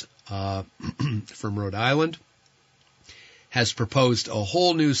Whitehouse from Rhode Island has proposed a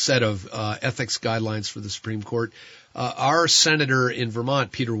whole new set of ethics guidelines for the Supreme Court. Our senator in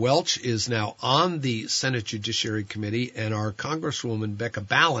Vermont, Peter Welch, is now on the Senate Judiciary Committee, and our Congresswoman, Becca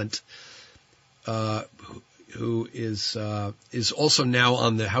Balint, who is also now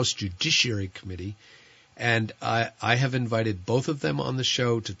on the House Judiciary Committee. And I have invited both of them on the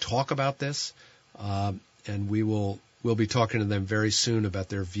show to talk about this, and we'll be talking to them very soon about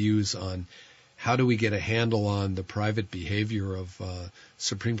their views on how do we get a handle on the private behavior of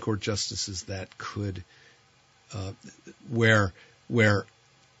Supreme Court justices that could, where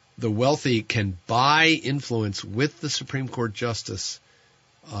the wealthy can buy influence with the Supreme Court justice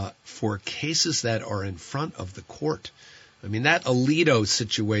for cases that are in front of the court. I mean, that Alito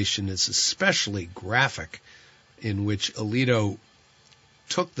situation is especially graphic, in which Alito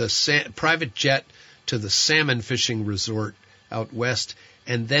took the private jet to the salmon fishing resort out west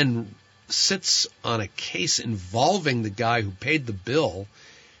and then sits on a case involving the guy who paid the bill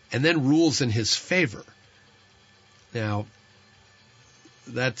and then rules in his favor. Now,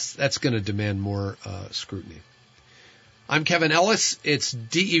 that's going to demand more scrutiny. I'm Kevin Ellis. It's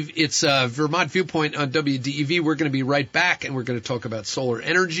Vermont Viewpoint on WDEV. We're going to be right back, and we're going to talk about solar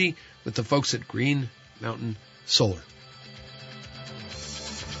energy with the folks at Green Mountain Solar.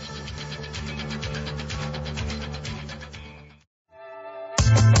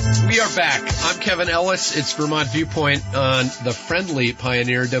 We are back. I'm Kevin Ellis. It's Vermont Viewpoint on the friendly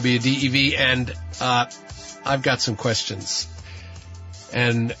Pioneer WDEV, and I've got some questions.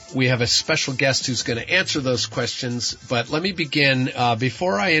 And we have a special guest who's going to answer those questions. But let me begin.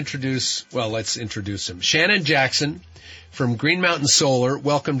 Before I let's introduce him. Shannon Jackson from Green Mountain Solar.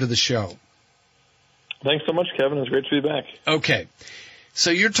 Welcome to the show. Thanks so much, Kevin. It's great to be back. Okay.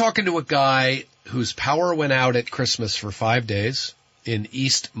 So you're talking to a guy whose power went out at Christmas for 5 days in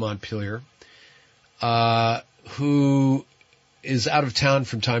East Montpelier, who is out of town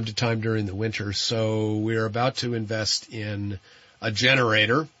from time to time during the winter. So we're about to invest in a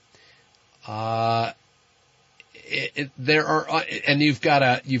generator. And you've got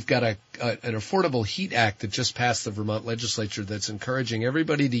an Affordable Heat Act that just passed the Vermont legislature that's encouraging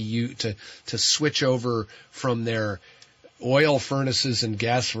everybody to switch over from their oil furnaces and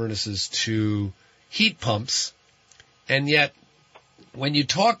gas furnaces to heat pumps. And yet, when you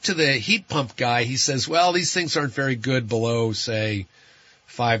talk to the heat pump guy, he says, well, these things aren't very good below, say,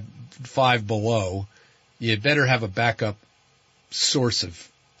 five below. you'd better have a backup source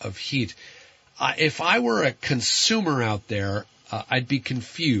of heat. If I were a consumer out there, I'd be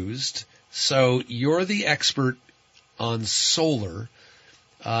confused. So you're the expert on solar.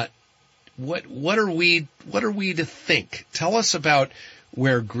 What are we to think? Tell us about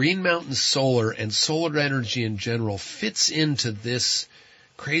where Green Mountain Solar and solar energy in general fits into this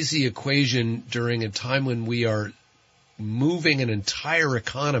crazy equation during a time when we are moving an entire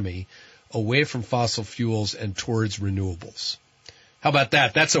economy away from fossil fuels and towards renewables. How about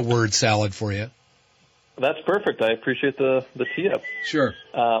that? That's a word salad for you. That's perfect. I appreciate the tee up. Sure.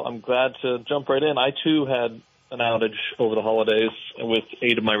 I'm glad to jump right in. I, too, had an outage over the holidays with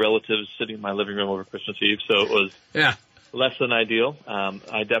 8 of my relatives sitting in my living room over Christmas Eve, so it was less than ideal.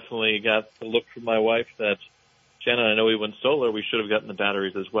 I definitely got the look from my wife that, Shannon, I know we went solar. We should have gotten the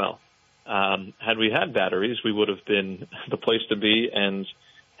batteries as well. Had we had batteries, we would have been the place to be and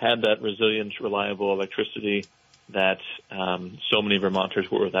had that resilient, reliable electricity that so many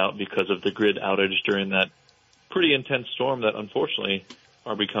Vermonters were without because of the grid outage during that pretty intense storm that, unfortunately,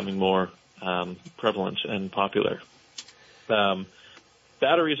 are becoming more prevalent and popular.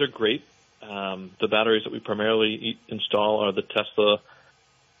 Batteries are great. The batteries that we primarily install are the Tesla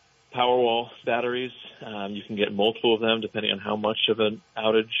Powerwall batteries. You can get multiple of them depending on how much of an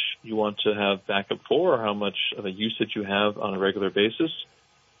outage you want to have backup for or how much of a usage you have on a regular basis.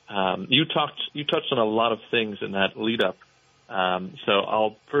 You touched on a lot of things in that lead up. So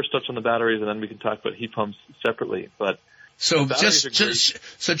I'll first touch on the batteries and then we can talk about heat pumps separately. But So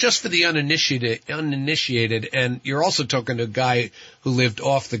just for the uninitiated, and you're also talking to a guy who lived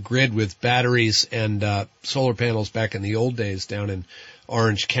off the grid with batteries and solar panels back in the old days down in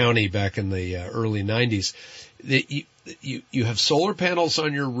Orange County back in the early 90s. You have solar panels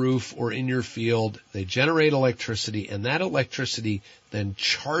on your roof or in your field. They generate electricity, and that electricity then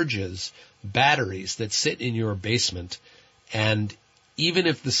charges batteries that sit in your basement. And even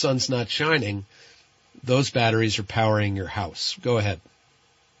if the sun's not shining, those batteries are powering your house. Go ahead.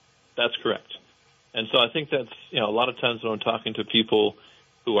 That's correct. And so I think that's, a lot of times when I'm talking to people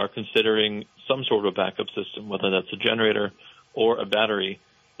who are considering some sort of a backup system, whether that's a generator or a battery,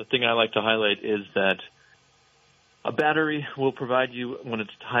 the thing I like to highlight is that a battery will provide you, when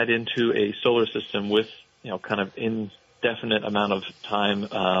it's tied into a solar system, with, kind of indefinite amount of time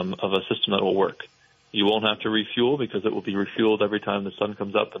of a system that will work. You won't have to refuel because it will be refueled every time the sun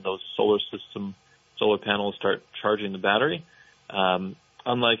comes up and those solar panels start charging the battery.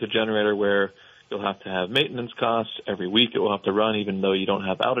 Unlike a generator where you'll have to have maintenance costs every week, it will have to run even though you don't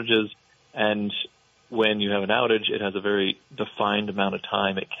have outages. And when you have an outage, it has a very defined amount of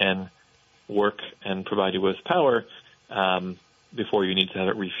time it can work and provide you with power before you need to have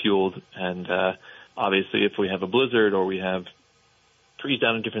it refueled. And obviously, if we have a blizzard or we have trees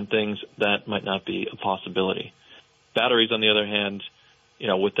down and different things, that might not be a possibility. Batteries, on the other hand,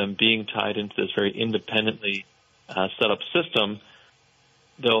 with them being tied into this very independently set up system,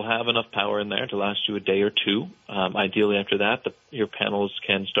 they'll have enough power in there to last you a day or two. Ideally, after that, your panels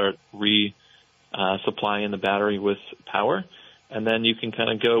can start supplying the battery with power, and then you can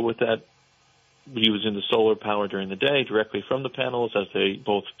kind of go with that, using the solar power during the day directly from the panels as they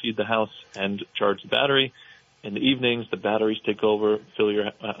both feed the house and charge the battery. In the evenings, the batteries take over,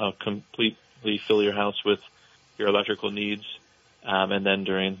 completely fill your house with your electrical needs. And then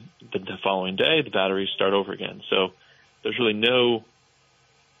during the following day, the batteries start over again. So there's really no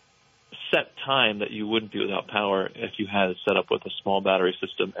set time that you wouldn't be without power if you had it set up with a small battery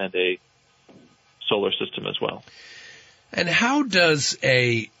system and a solar system as well. And how does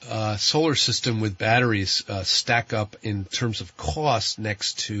a solar system with batteries stack up in terms of cost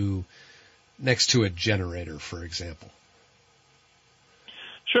next to a generator, for example?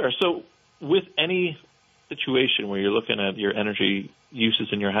 Sure. So with any situation where you're looking at your energy uses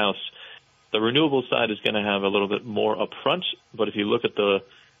in your house, the renewable side is going to have a little bit more upfront, but if you look at the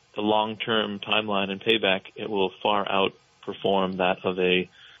long-term timeline and payback, it will far outperform that of a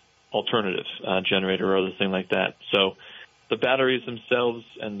alternative generator or other thing like that. So the batteries themselves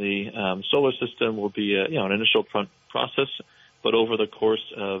and the solar system will be an initial front process, but over the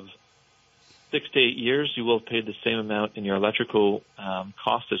course of 6 to 8 years, you will have paid the same amount in your electrical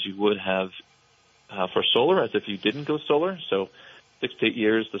cost as you would have for solar, as if you didn't go solar. So 6 to 8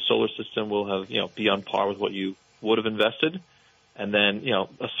 years, the solar system will have, be on par with what you would have invested. And then,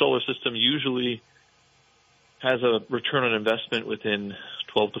 a solar system usually has a return on investment within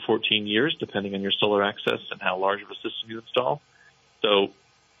 12 to 14 years, depending on your solar access and how large of a system you install. So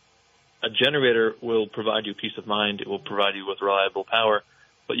a generator will provide you peace of mind. It will provide you with reliable power,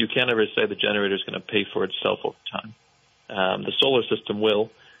 but you can't ever say the generator is going to pay for itself over time. The solar system will.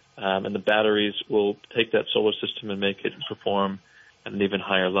 and the batteries will take that solar system and make it perform at an even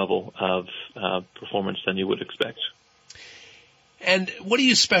higher level of performance than you would expect. And what do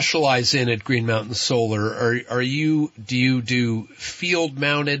you specialize in at Green Mountain Solar? Do you do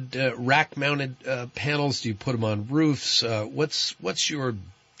field-mounted, rack-mounted panels? Do you put them on roofs? What's your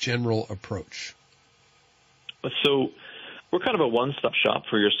general approach? So we're kind of a one-stop shop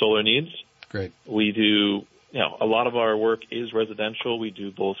for your solar needs. Great. We do, a lot of our work is residential. We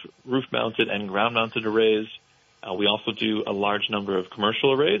do both roof-mounted and ground-mounted arrays. We also do a large number of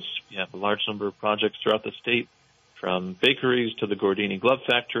commercial arrays. We have a large number of projects throughout the state, from bakeries to the Gordini Glove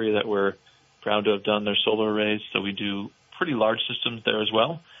Factory that we're proud to have done their solar arrays. So we do pretty large systems there as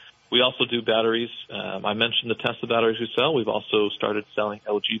well. We also do batteries. I mentioned the Tesla batteries we sell. We've also started selling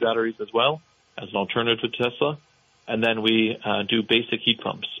LG batteries as well as an alternative to Tesla. And then we do basic heat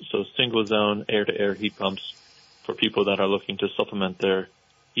pumps, so single-zone air-to-air heat pumps for people that are looking to supplement their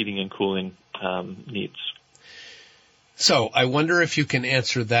heating and cooling needs. So I wonder if you can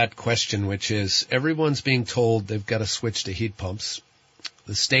answer that question, which is everyone's being told they've got to switch to heat pumps.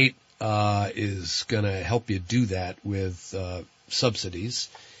 The state is going to help you do that with subsidies.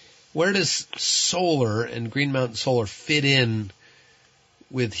 Where does solar and Green Mountain Solar fit in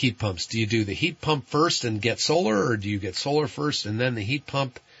with heat pumps? Do you do the heat pump first and get solar, or do you get solar first and then the heat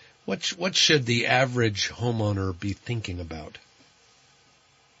pump? What should the average homeowner be thinking about?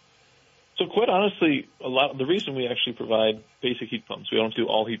 So quite honestly, the reason we actually provide basic heat pumps, we don't do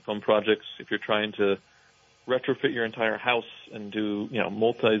all heat pump projects. If you're trying to retrofit your entire house and do,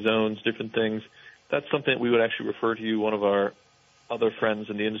 multi-zones, different things, that's something that we would actually refer to you, one of our other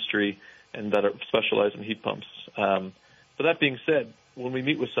friends in the industry, and that are specialized in heat pumps. But that being said, when we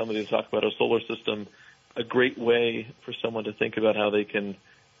meet with somebody to talk about a solar system, a great way for someone to think about how they can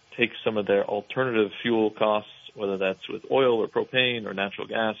take some of their alternative fuel costs, whether that's with oil or propane or natural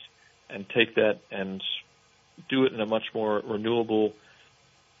gas, and take that and do it in a much more renewable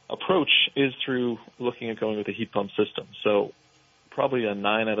approach, is through looking at going with a heat pump system. So probably a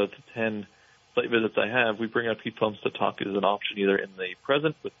 9 out of 10 site visits I have, we bring up heat pumps to talk as an option, either in the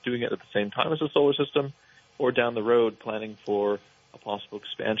present with doing it at the same time as a solar system, or down the road planning for a possible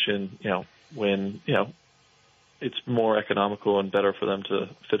expansion, when, it's more economical and better for them to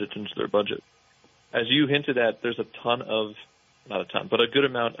fit it into their budget. As you hinted at, there's a good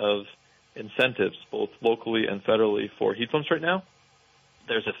amount of incentives, both locally and federally, for heat pumps right now.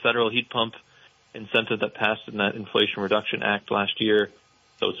 There's a federal heat pump incentive that passed in that Inflation Reduction Act last year,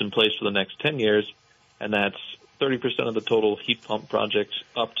 so it's in place for the next 10 years, and that's 30% of the total heat pump project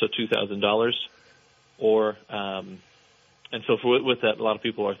up to $2,000. And so with that, a lot of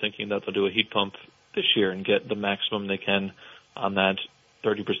people are thinking that they'll do a heat pump this year and get the maximum they can on that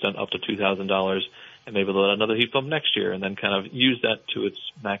 30% up to $2,000, and maybe they'll add another heat pump next year and then kind of use that to its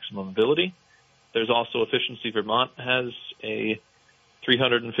maximum ability. There's also Efficiency Vermont has a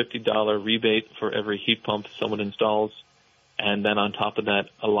 $350 rebate for every heat pump someone installs. And then on top of that,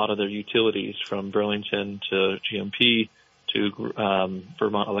 a lot of their utilities, from Burlington to GMP to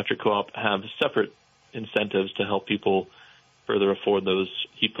Vermont Electric Co-op, have separate incentives to help people further afford those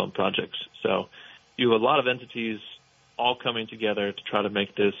heat pump projects. So you have a lot of entities all coming together to try to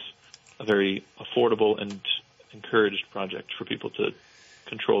make this a very affordable and encouraged project for people to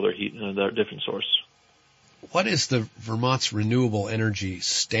control their heat in a different source. What is the Vermont's renewable energy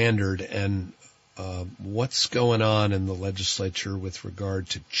standard, and what's going on in the legislature with regard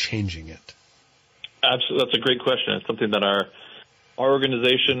to changing it? Absolutely. That's a great question. It's something that our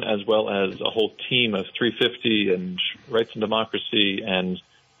organization, as well as a whole team of 350 and Rights and Democracy and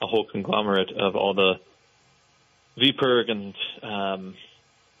a whole conglomerate of all the VPIRG and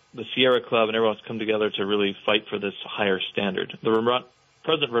the Sierra Club and everyone's come together to really fight for this higher standard. The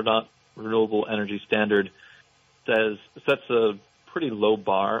present Vermont Renewable Energy Standard sets a pretty low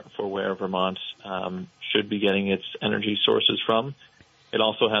bar for where Vermont should be getting its energy sources from. It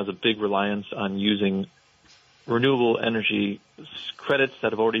also has a big reliance on using renewable energy credits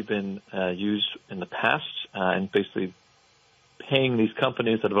that have already been used in the past, and basically paying these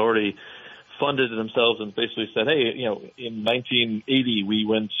companies that have already funded themselves and basically said, hey, in 1980 we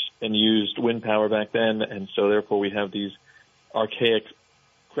went and used wind power back then, and so therefore we have these archaic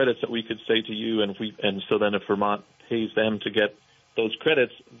credits that we could say to you, and so then if Vermont pays them to get those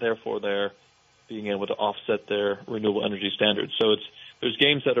credits, therefore they're being able to offset their renewable energy standards. So there's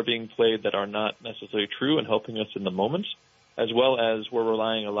games that are being played that are not necessarily true and helping us in the moment, as well as we're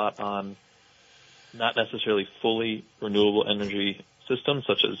relying a lot on not necessarily fully renewable energy systems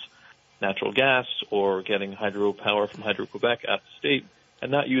such as natural gas or getting hydropower from Hydro-Quebec out of state,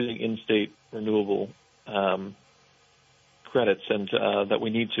 and not using in-state renewable credits and that we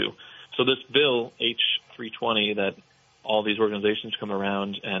need to. So this bill, H320, that all these organizations come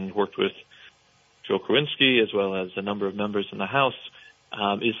around and worked with Joe Kowinski as well as a number of members in the House,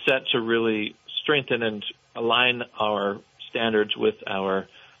 is set to really strengthen and align our standards with our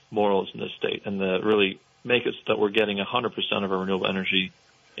morals in this state and really make it so that we're getting 100% of our renewable energy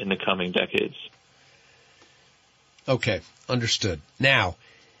in the coming decades. Okay, understood. Now,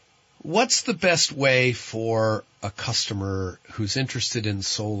 what's the best way for a customer who's interested in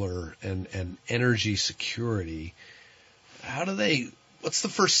solar and energy security? What's the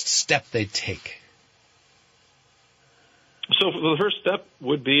first step they take? So the first step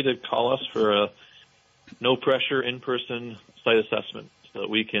would be to call us for a no-pressure in-person site assessment so that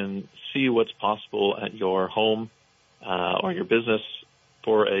we can see what's possible at your home or your business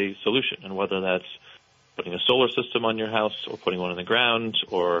for a solution, and whether that's putting a solar system on your house or putting one in the ground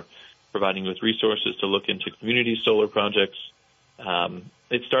or providing you with resources to look into community solar projects.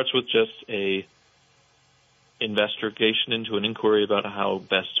 It starts with just a investigation into an inquiry about how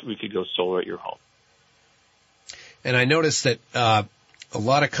best we could go solar at your home. And I noticed that a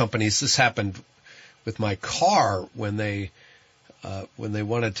lot of companies, this happened with my car when they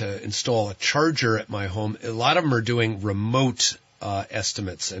wanted to install a charger at my home. A lot of them are doing remote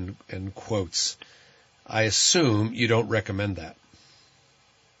estimates and quotes. I assume you don't recommend that.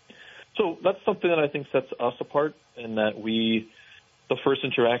 So that's something that I think sets us apart, in that the first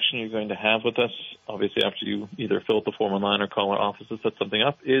interaction you're going to have with us, obviously after you either fill out the form online or call our office to set something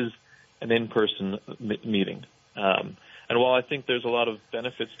up, is an in-person meeting. And while I think there's a lot of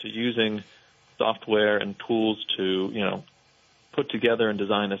benefits to using software and tools to, put together and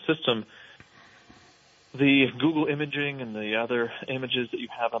design a system, the Google imaging and the other images that you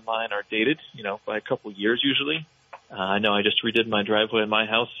have online are dated, by a couple of years usually. I know I just redid my driveway in my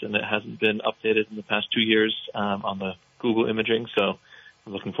house, and it hasn't been updated in the past 2 years on the Google imaging, so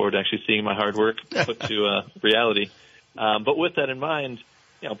I'm looking forward to actually seeing my hard work put to reality. But with that in mind,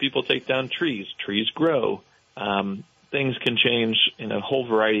 people take down trees grow. Things can change in a whole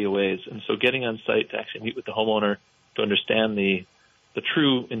variety of ways, and so getting on site to actually meet with the homeowner to understand the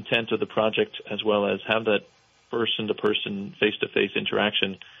true intent of the project, as well as have that person-to-person, face-to-face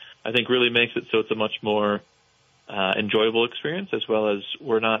interaction, I think really makes it so it's a much more enjoyable experience, as well as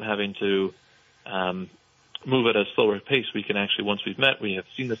we're not having to move at a slower pace. We can actually, once we've met, we have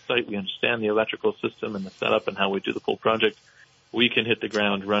seen the site, we understand the electrical system and the setup and how we do the full project, we can hit the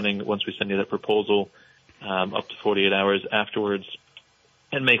ground running once we send you that proposal up to 48 hours afterwards,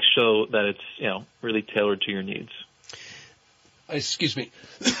 and make sure that it's really tailored to your needs. Excuse me.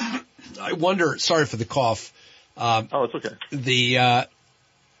 I wonder, sorry for the cough. It's okay.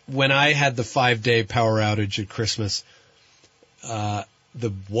 When I had the 5-day power outage at Christmas, the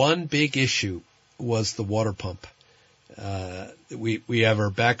one big issue was the water pump. We have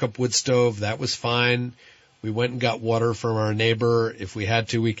our backup wood stove. That was fine. We went and got water from our neighbor. If we had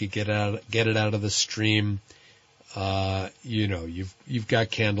to, we could get it out of the stream. You've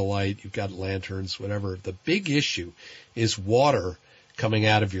got candlelight, you've got lanterns, whatever. The big issue is water coming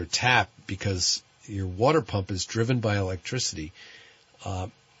out of your tap, because your water pump is driven by electricity.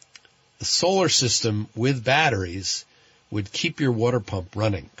 The solar system with batteries would keep your water pump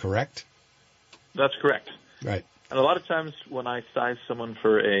running, correct? That's correct. Right. And a lot of times when I size someone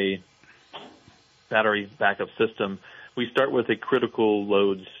for a battery backup system, we start with a critical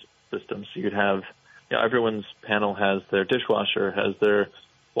loads system. So you'd have, everyone's panel has their dishwasher, has their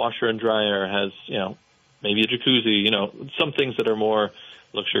washer and dryer, has, maybe a jacuzzi, some things that are more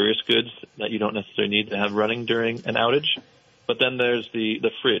luxurious goods that you don't necessarily need to have running during an outage. But then there's the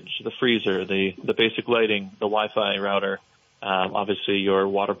fridge, the freezer, the basic lighting, the Wi-Fi router, obviously your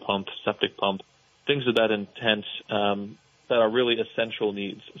water pump, septic pump, things of that intent that are really essential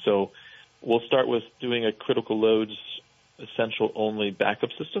needs. So we'll start with doing a critical loads essential only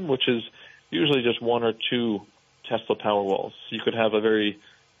backup system, which is usually just 1 or 2 Tesla Powerwalls. So you could have a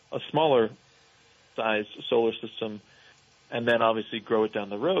smaller size solar system, and then obviously grow it down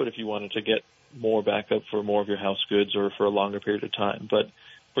the road if you wanted to get more backup for more of your house goods or for a longer period of time. But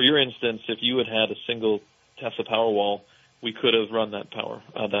for your instance, if you had a single Tesla Powerwall, we could have run that power,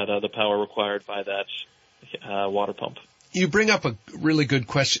 the power required by that water pump. You bring up a really good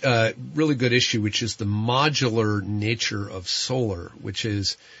question, really good issue, which is the modular nature of solar, which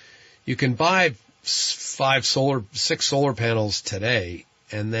is you can buy 6 solar panels today,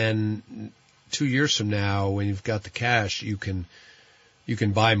 and then 2 years from now, when you've got the cash, you can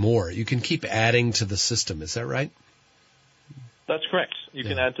buy more. You can keep adding to the system. Is that right? That's correct. You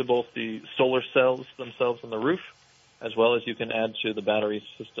can add to both the solar cells themselves on the roof, as well as you can add to the battery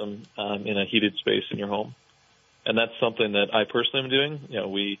system in a heated space in your home. And that's something that I personally am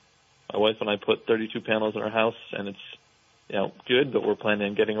doing. My wife and I put 32 panels in our house, and it's, good, but we're planning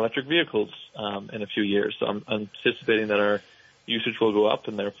on getting electric vehicles in a few years. So I'm anticipating that our usage will go up,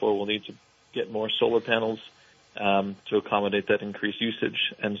 and therefore we'll need to get more solar panels to accommodate that increased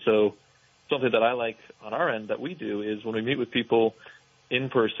usage. And so something that I like on our end that we do is when we meet with people in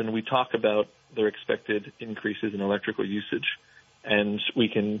person, we talk about their expected increases in electrical usage. And we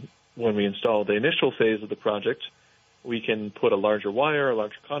can, when we install the initial phase of the project, we can put a larger wire, a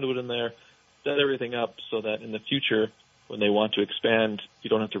larger conduit in there, set everything up so that in the future, when they want to expand, you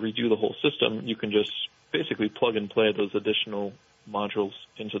don't have to redo the whole system. You can just basically plug and play those additional modules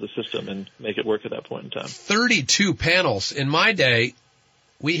into the system and make it work at that point in time. 32 panels. In my day,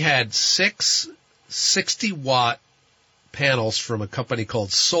 we had 6 60-watt panels from a company called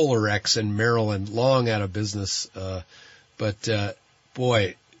SolarX in Maryland, long out of business.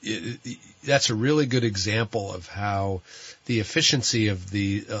 Boy, that's a really good example of how the efficiency of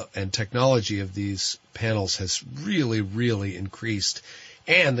the and technology of these panels has really, really increased,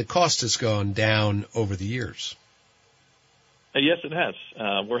 and the cost has gone down over the years. Yes, it has.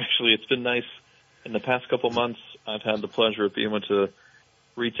 It's been nice. In the past couple months, I've had the pleasure of being able to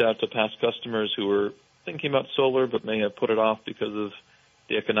reach out to past customers who were thinking about solar but may have put it off because of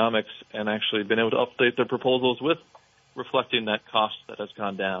the economics, and actually been able to update their proposals with reflecting that cost that has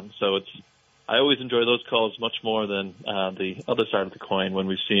gone down. So I always enjoy those calls much more than the other side of the coin when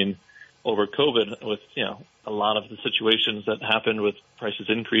we've seen over COVID with, a lot of the situations that happened with prices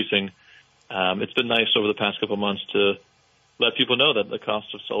increasing. It's been nice over the past couple of months to let people know that the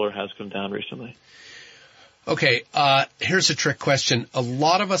cost of solar has come down recently. Okay, here's a trick question. A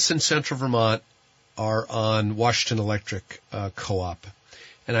lot of us in Central Vermont are on Washington Electric Co-op,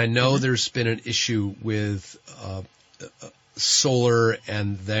 and I know there's been an issue with solar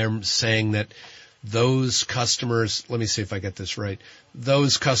and them saying that those customers, let me see if I get this right,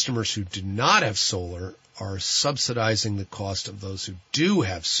 those customers who do not have solar are subsidizing the cost of those who do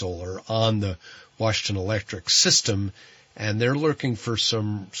have solar on the Washington Electric system, and they're looking for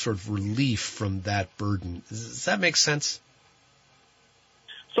some sort of relief from that burden. Does that make sense?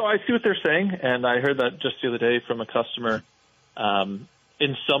 So I see what they're saying, and I heard that just the other day from a customer.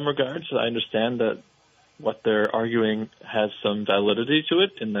 In some regards, I understand that what they're arguing has some validity to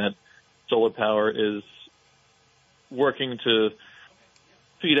it, in that solar power is working to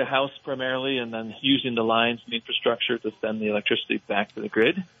feed a house primarily and then using the lines and the infrastructure to send the electricity back to the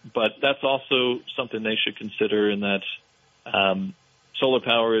grid. But that's also something they should consider, in that solar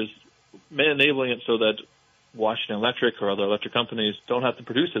power is enabling it so that Washington Electric or other electric companies don't have to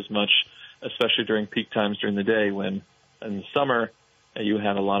produce as much, especially during peak times during the day, when in the summer you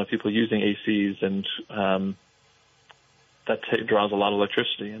have a lot of people using ACs, and that draws a lot of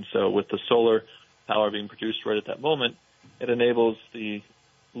electricity. And so with the solar power being produced right at that moment, it enables the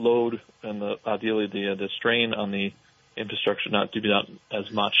load and ideally the strain on the infrastructure not to be that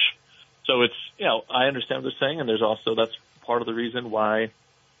as much. So it's, I understand what they're saying, and there's also, that's part of the reason why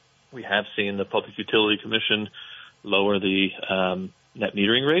we have seen the Public Utility Commission lower the net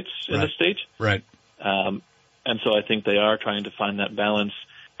metering rates in the state. Right. And so I think they are trying to find that balance.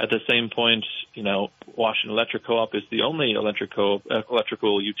 At the same point, Washington Electric Co-op is the only electrical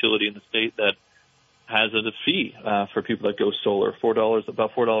utility in the state that has a fee for people that go solar,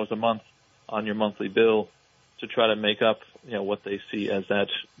 about $4 a month on your monthly bill, to try to make up, what they see as that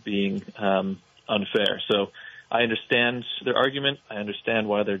being unfair. So I understand their argument. I understand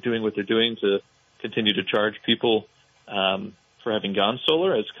why they're doing what they're doing, to continue to charge people for having gone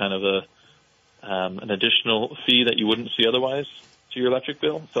solar as kind of an additional fee that you wouldn't see otherwise to your electric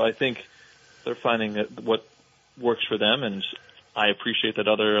bill. So I think they're finding what works for them, and I appreciate that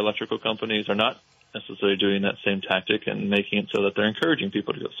other electrical companies are not necessarily doing that same tactic and making it so that they're encouraging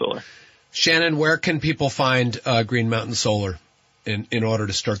people to go solar. Shannon, where can people find Green Mountain Solar in order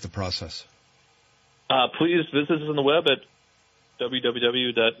to start the process? Please visit us on the web at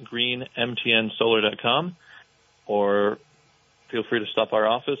www.greenmtnsolar.com, or feel free to stop our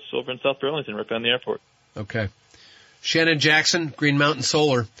office over in South Burlington, right down the airport. Okay. Shannon Jackson, Green Mountain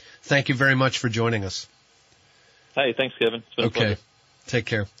Solar, thank you very much for joining us. Hey, thanks, Kevin. It's been a pleasure. Take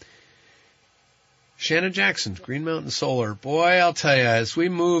care. Shannon Jackson, Green Mountain Solar. Boy, I'll tell you, as we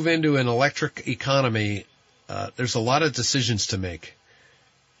move into an electric economy, there's a lot of decisions to make.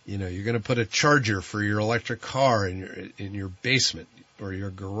 You're going to put a charger for your electric car in your basement or your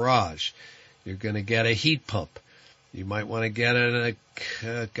garage. You're going to get a heat pump. You might want to get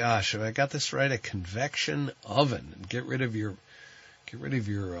have I got this right? A convection oven, and get rid of your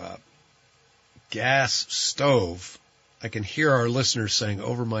gas stove. I can hear our listeners saying,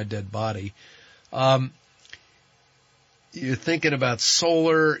 "Over my dead body." you're thinking about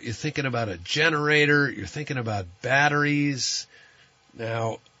solar, you're thinking about a generator, you're thinking about batteries.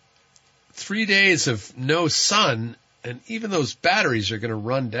 Now, 3 days of no sun, and even those batteries are going to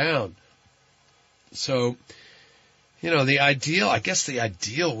run down. So, the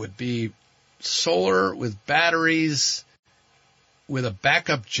ideal would be solar with batteries, with a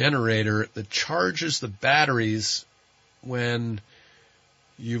backup generator that charges the batteries when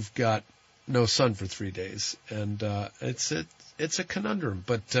you've got no sun for 3 days. And it's a conundrum,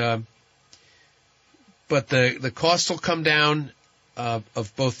 but the cost will come down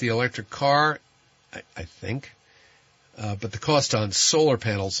of both the electric car, I think, but the cost on solar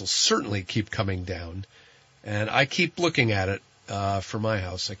panels will certainly keep coming down. And I keep looking at it for my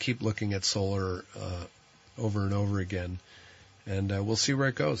house. I keep looking at solar over and over again, and we'll see where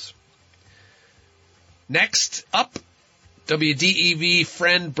it goes. Next up, WDEV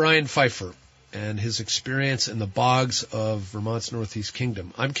friend Bryan Pfeiffer and his experience in the bogs of Vermont's Northeast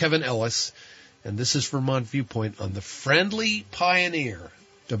Kingdom. I'm Kevin Ellis, and this is Vermont Viewpoint on the Friendly Pioneer,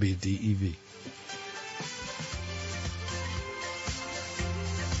 WDEV.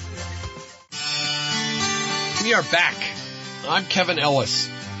 We are back. I'm Kevin Ellis,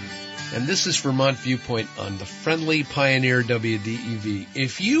 and this is Vermont Viewpoint on the Friendly Pioneer, WDEV.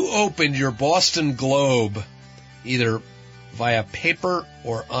 If you opened your Boston Globe, either via paper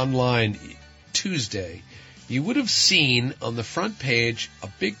or online Tuesday, you would have seen on the front page a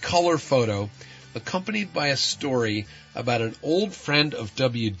big color photo accompanied by a story about an old friend of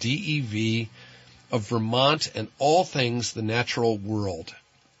WDEV, of Vermont, and all things the natural world.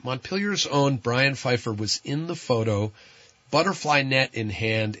 Montpelier's own Bryan Pfeiffer was in the photo, butterfly net in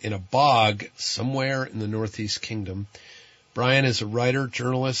hand, in a bog somewhere in the Northeast Kingdom. Bryan is a writer,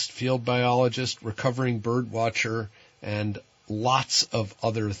 journalist, field biologist, recovering bird watcher, and lots of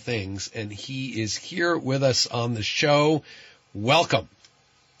other things. And he is here with us on the show. Welcome.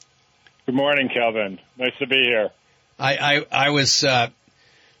 Good morning, Kevin. Nice to be here. I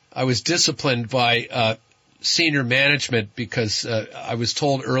was disciplined by senior management because I was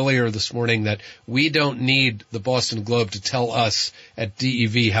told earlier this morning that we don't need the Boston Globe to tell us at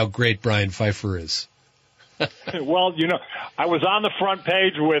DEV how great Bryan Pfeiffer is. Well, I was on the front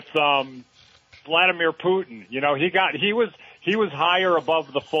page with Vladimir Putin. He was higher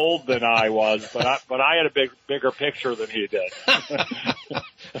above the fold than I was, but I had a bigger picture than he did.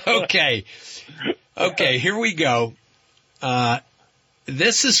 Okay, here we go.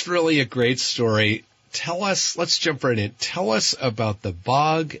 This is really a great story. Let's jump right in. Tell us about the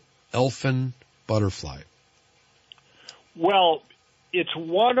bog elfin butterfly. Well, it's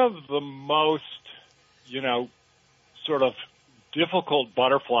one of the most, sort of difficult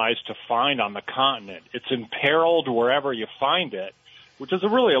butterflies to find on the continent. It's imperiled wherever you find it, which is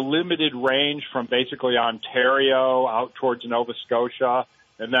really a limited range from basically Ontario out towards Nova Scotia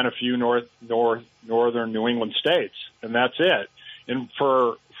and then a few northern New England states, and that's it. And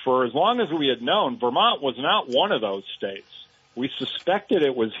for as long as we had known, Vermont was not one of those states. We suspected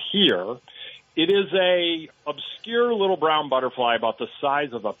it was here. It is a obscure little brown butterfly about the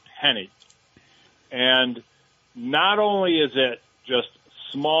size of a penny. And not only is it just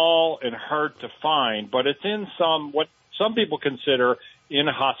small and hard to find, but it's in what some people consider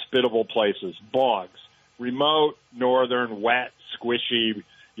inhospitable places, bogs, remote, northern, wet, squishy,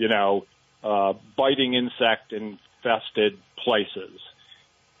 biting insect infested places.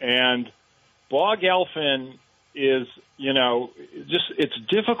 And bog elfin is, it's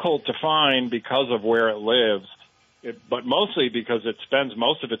difficult to find because of where it lives, but mostly because it spends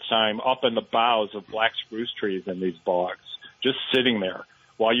most of its time up in the boughs of black spruce trees in these bogs, just sitting there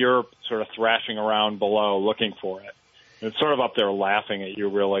while you're sort of thrashing around below looking for it. And it's sort of up there laughing at you,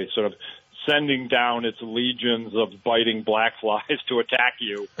 really, sort of sending down its legions of biting black flies to attack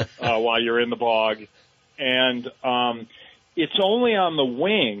you while you're in the bog. And it's only on the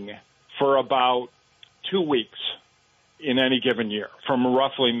wing for about 2 weeks in any given year, from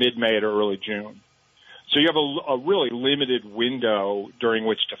roughly mid-May to early June. So you have a really limited window during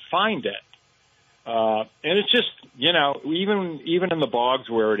which to find it. And it's just, even in the bogs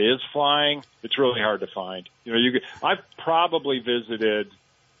where it is flying, it's really hard to find. I've probably visited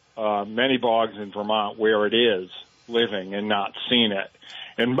many bogs in Vermont where it is living and not seen it.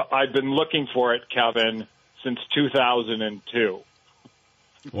 And I've been looking for it, Kevin, since 2002.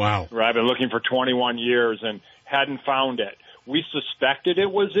 Wow. I've been looking for 21 years and hadn't found it. We suspected it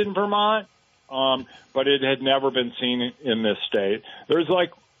was in Vermont, but it had never been seen in this state. There's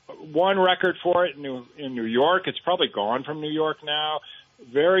one record for it in New York. It's probably gone from New York now.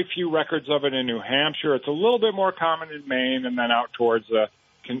 Very few records of it in New Hampshire. It's a little bit more common in Maine and then out towards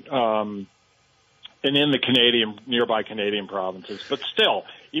and in the nearby Canadian provinces. But still,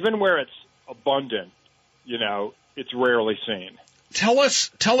 even where it's abundant, it's rarely seen. Tell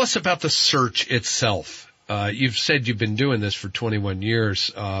us about the search itself. You've said you've been doing this for 21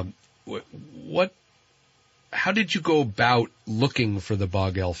 years. How did you go about looking for the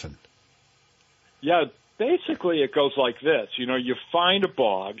bog elfin? Yeah, basically it goes like this. You find a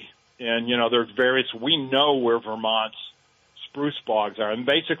bog, and, there's various, we know where Vermont's spruce bogs are. And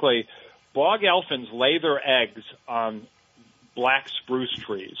basically, bog elfins lay their eggs on black spruce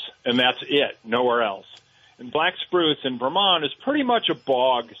trees, and that's it, nowhere else. And black spruce in Vermont is pretty much a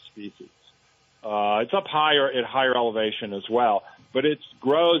bog species. It's up higher at higher elevation as well, but it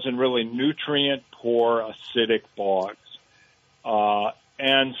grows in really nutrient-poor, acidic bogs.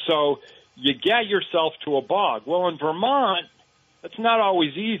 And so you get yourself to a bog. Well, in Vermont, that's not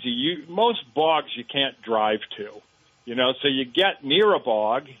always easy. Most bogs you can't drive to, so you get near a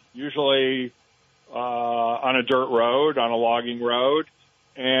bog, usually on a dirt road, on a logging road,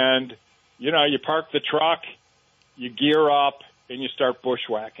 and, you park the truck, you gear up, and you start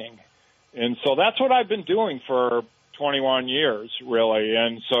bushwhacking. And so that's what I've been doing for 21 years, really.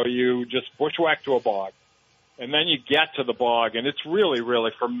 And so you just bushwhack to a bog, and then you get to the bog, and it's really,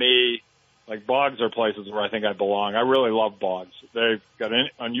 really, for me, like, bogs are places where I think I belong. I really love bogs. They've got an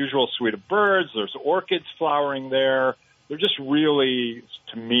unusual suite of birds. There's orchids flowering there. They're just really,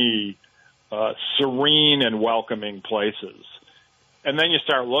 to me, serene and welcoming places. And then you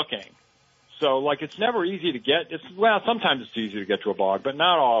start looking. So, it's never easy to get. Sometimes it's easy to get to a bog, but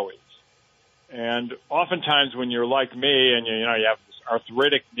not always. And oftentimes when you're like me and you have this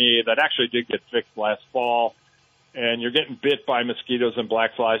arthritic knee that actually did get fixed last fall, and you're getting bit by mosquitoes and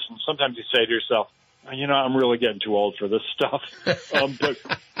black flies, and sometimes you say to yourself, I'm really getting too old for this stuff.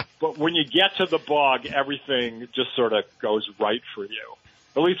 But when you get to the bog, everything just sort of goes right for you,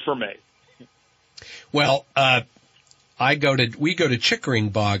 at least for me. Well, we go to Chickering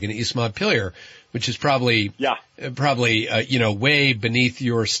Bog in East Montpelier, which is probably way beneath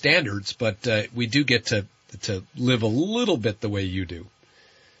your standards, but we do get to live a little bit the way you do.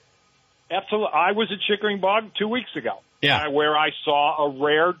 Absolutely. I was at Chickering Bog 2 weeks ago. Yeah. Where I saw a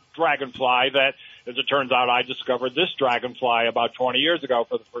rare dragonfly that, as it turns out, I discovered this dragonfly about 20 years ago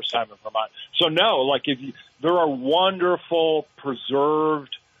for the first time in Vermont. So no, there are wonderful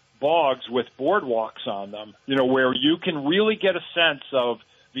preserved bogs with boardwalks on them, where you can really get a sense of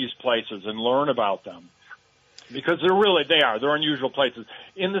these places and learn about them. Because they're unusual places.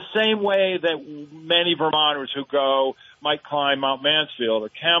 In the same way that many Vermonters who might climb Mount Mansfield or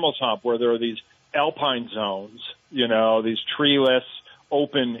Camel's Hump, where there are these alpine zones, these treeless,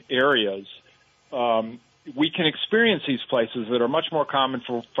 open areas, we can experience these places that are much more common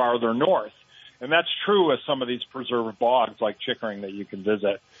for farther north. And that's true with some of these preserved bogs like Chickering that you can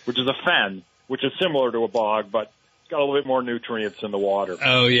visit, which is a fen, which is similar to a bog, but got a little bit more nutrients in the water.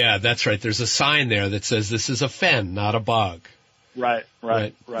 Oh, yeah, that's right. There's a sign there that says this is a fen, not a bog. Right.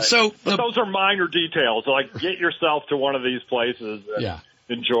 So, but those are minor details. Get yourself to one of these places and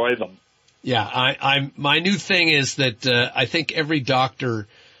enjoy them. Yeah, my new thing is that I think every doctor,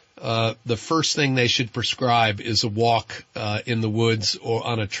 the first thing they should prescribe is a walk in the woods or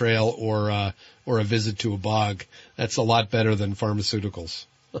on a trail or a visit to a bog. That's a lot better than pharmaceuticals.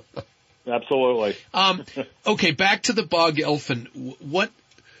 Absolutely. Okay, back to the bog elfin.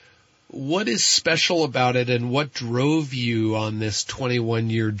 What is special about it, and what drove you on this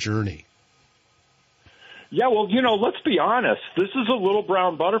 21-year journey? Yeah, well, let's be honest. This is a little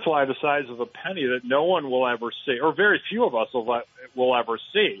brown butterfly the size of a penny that no one will ever see, or very few of us will ever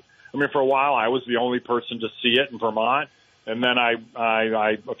see. I mean, for a while, I was the only person to see it in Vermont, and then I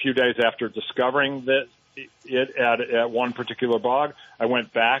a few days after discovering that it at one particular bog, I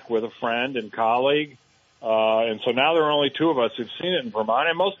went back with a friend and colleague, and so now there are only two of us who've seen it in Vermont,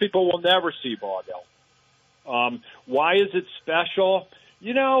 and most people will never see bog elf. Why is it special?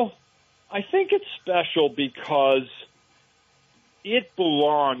 I think it's special because it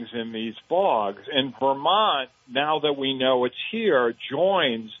belongs in these bogs, and Vermont, now that we know it's here,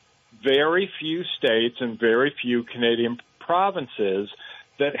 joins very few states and very few Canadian provinces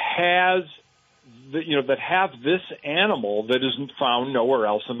that have this animal that isn't found nowhere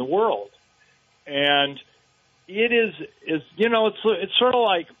else in the world. And it is it's sort of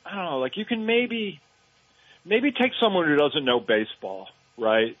like, I don't know, like you can maybe take someone who doesn't know baseball,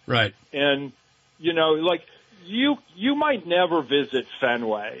 right? Right. And you might never visit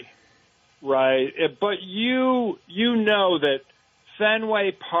Fenway, right? But you know that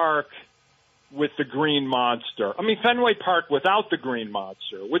Fenway Park with the green monster, Fenway Park without the green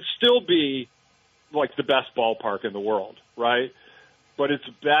monster would still be like the best ballpark in the world, right? but it's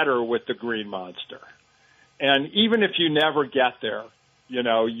better with the green monster. And even if you never get there,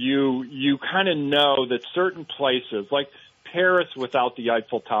 you kind of know that certain places, like Paris without the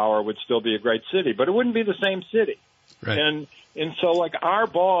Eiffel Tower would still be a great city, but it wouldn't be the same city. Right. And so, like, our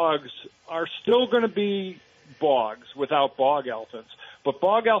bogs are still going to be bogs without bog elephants, but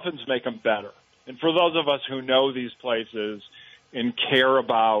bog elephants make them better. And for those of us who know these places and care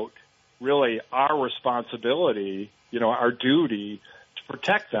about really our responsibility, our duty to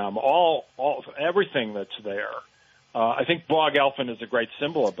protect them, everything that's there. I think bog elephant is a great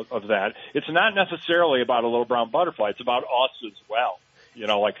symbol of that. It's not necessarily about a little brown butterfly. It's about us as well.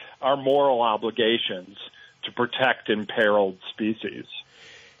 Like our moral obligations to protect imperiled species.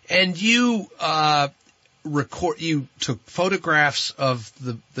 And you you took photographs of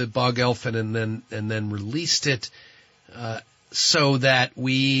the bog elephant and then released it so that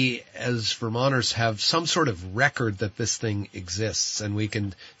we as Vermonters have some sort of record that this thing exists, and we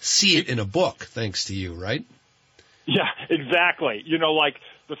can see it in a book thanks to you, right? Yeah, exactly. Like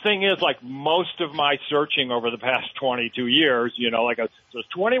the thing is, like most of my searching over the past 22 years, so it's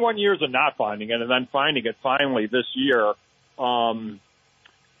 21 years of not finding it and then finding it finally this year,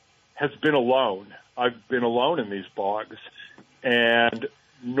 has been alone. I've been alone in these bogs. And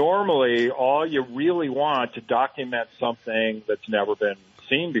normally all you really want to document something that's never been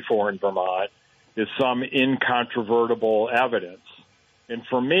seen before in Vermont is some incontrovertible evidence. And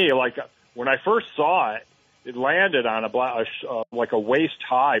for me, like when I first saw it, it landed on like a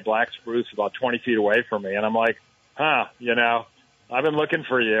waist-high black spruce about 20 feet away from me. And I'm like, I've been looking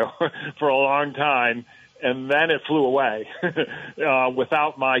for you for a long time. And then it flew away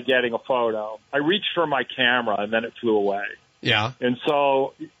without my getting a photo. I reached for my camera, and then it flew away. Yeah. And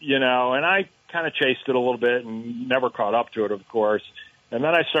so, and I kind of chased it a little bit and never caught up to it, of course. And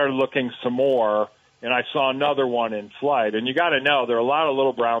then I started looking some more, and I saw another one in flight. And you got to know, there are a lot of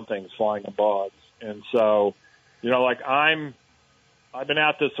little brown things flying in bogs. And so, like I've been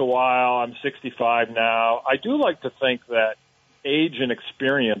at this a while. I'm 65 now. I do like to think that age and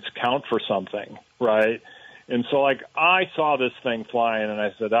experience count for something, right? And so, like, I saw this thing flying, and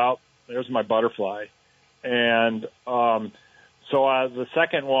I said, there's my butterfly. And so the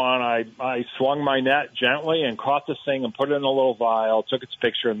second one, I swung my net gently and caught this thing and put it in a little vial, took its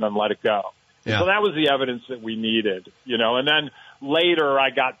picture, and then let it go. Yeah. So that was the evidence that we needed, And then later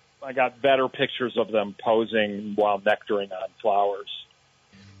I got better pictures of them posing while nectaring on flowers.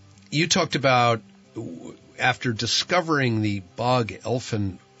 You talked about after discovering the bog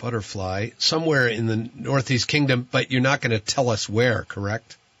elfin butterfly somewhere in the Northeast Kingdom, but you're not going to tell us where,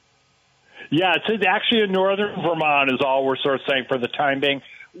 correct? Yeah, it's actually in northern Vermont is all we're sort of saying for the time being.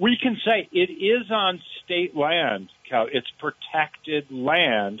 We can say it is on state land, Cal. It's protected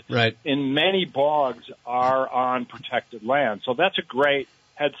land. Right. And many bogs are on protected land. So that's a great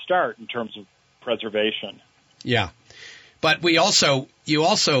head start in terms of preservation. Yeah. But you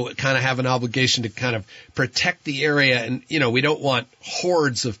also kind of have an obligation to kind of protect the area. And, we don't want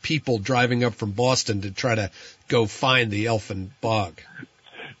hordes of people driving up from Boston to try to go find the elfin bog.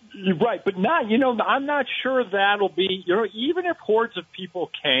 You're right. But I'm not sure that'll be, even if hordes of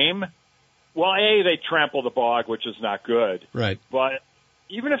people came, well, they trample the bog, which is not good. Right. But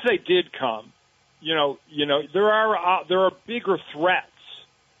even if they did come, there are bigger threats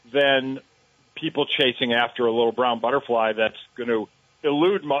than people chasing after a little brown butterfly that's going to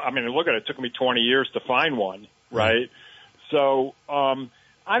elude. Look at it. It took me 20 years to find one, right? So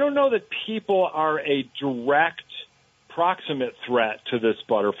I don't know that people are a direct proximate threat to this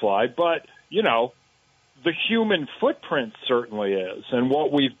butterfly, but, the human footprint certainly is, and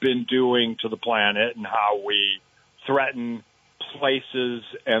what we've been doing to the planet and how we threaten places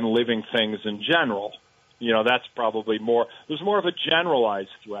and living things in general. That's probably there's more of a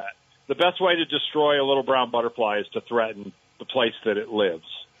generalized threat. The best way to destroy a little brown butterfly is to threaten the place that it lives.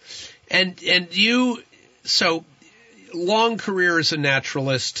 And you, so long career as a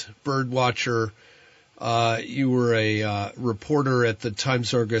naturalist, bird watcher. You were a reporter at the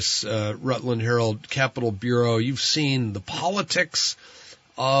Times-Argus, Rutland Herald, Capitol Bureau. You've seen the politics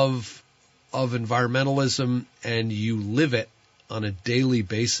of environmentalism, and you live it on a daily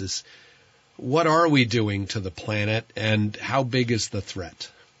basis. What are we doing to the planet, and how big is the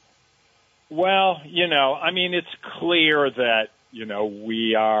threat? Well, it's clear that,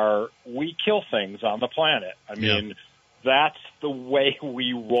 we kill things on the planet. That's the way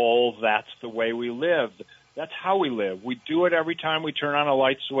we roll. That's the way we live. That's how we live. We do it every time we turn on a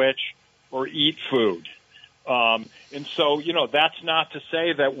light switch or eat food. And so, that's not to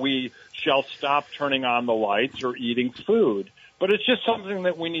say that we shall stop turning on the lights or eating food, but it's just something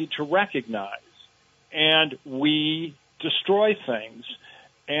that we need to recognize. And we destroy things.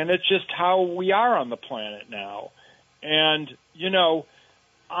 And it's just how we are on the planet now. And,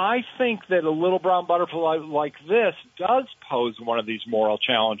 I think that a little brown butterfly like this does pose one of these moral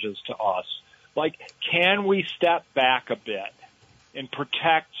challenges to us. Like, can we step back a bit and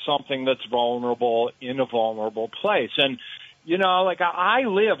protect something that's vulnerable in a vulnerable place? And, I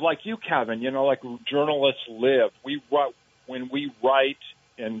live like you, Kevin, like journalists live. When we write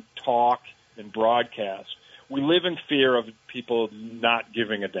and talk and broadcast, we live in fear of people not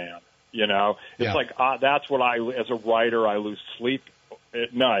giving a damn. It's like that's what as a writer, I lose sleep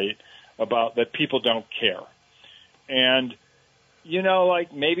at night about that people don't care. And,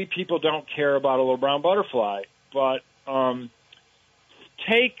 maybe people don't care about a little brown butterfly, but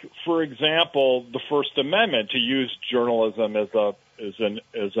take, for example, the First Amendment, to use journalism as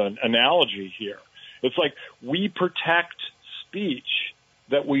an analogy here. It's like we protect speech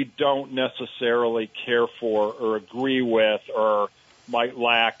that we don't necessarily care for or agree with or might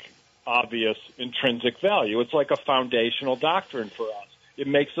lack obvious intrinsic value. It's like a foundational doctrine for us. It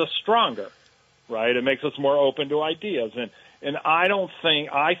makes us stronger, right? It makes us more open to ideas. And I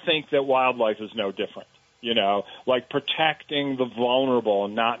think that wildlife is no different, like protecting the vulnerable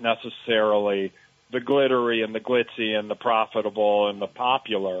and not necessarily the glittery and the glitzy and the profitable and the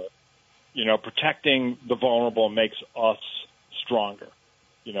popular. Protecting the vulnerable makes us stronger.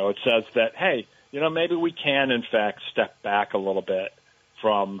 It says that, hey, maybe we can, in fact, step back a little bit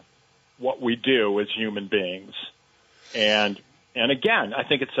from what we do as human beings. And again, I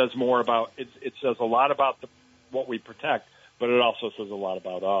think it says more about, it says a lot about what we protect, but it also says a lot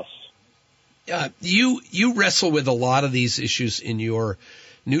about us. You wrestle with a lot of these issues in your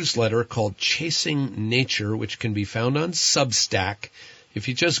newsletter called Chasing Nature, which can be found on Substack. If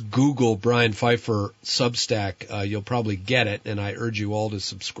you just Google Bryan Pfeiffer Substack, you'll probably get it, and I urge you all to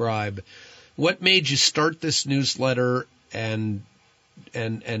subscribe. What made you start this newsletter and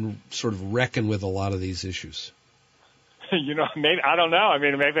sort of reckon with a lot of these issues? Maybe, I don't know. I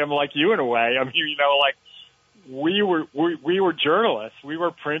mean, maybe I'm like you in a way. I mean, like we were journalists. We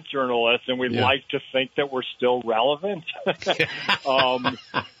were print journalists, and we like to think that we're still relevant. And,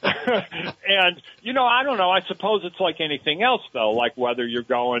 I don't know. I suppose it's like anything else, though, like whether you're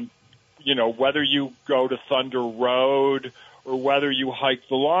going, whether you go to Thunder Road or whether you hike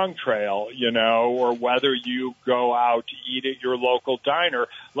the Long Trail, or whether you go out to eat at your local diner.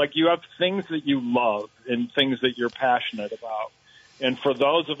 Like, you have things that you love and things that you're passionate about. And for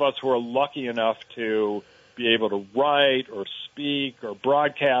those of us who are lucky enough to be able to write or speak or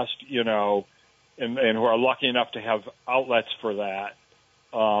broadcast, and who are lucky enough to have outlets for that,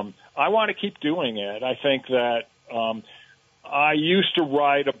 I want to keep doing it. I think that I used to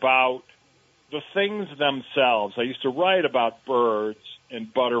write about the things themselves. I used to write about birds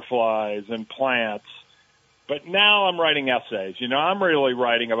and butterflies and plants, but now I'm writing essays. I'm really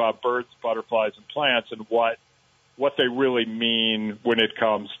writing about birds, butterflies, and plants and what they really mean when it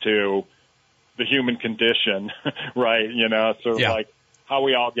comes to the human condition, right? Sort of like how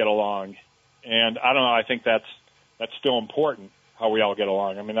we all get along. And I don't know, I think that's still important, how we all get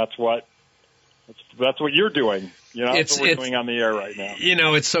along. I mean, that's what you're doing. That's what we're doing on the air right now.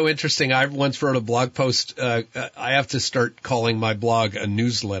 It's so interesting. I once wrote a blog post. I have to start calling my blog a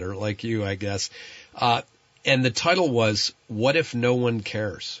newsletter, like you, I guess. And the title was, "What if no one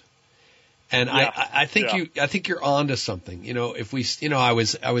cares?" And I think you're onto something. If we, I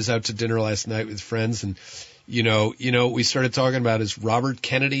was out to dinner last night with friends, and we started talking about is Robert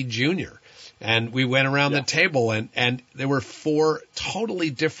Kennedy Jr. And we went around the table, and there were 4 totally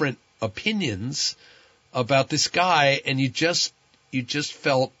different opinions about this guy, and you just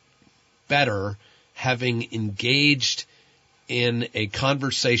felt better having engaged in a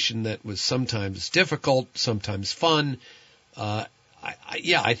conversation that was sometimes difficult, sometimes fun.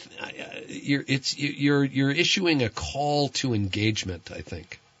 You're issuing a call to engagement, I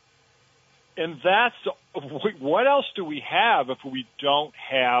think. And that's what else do we have if we don't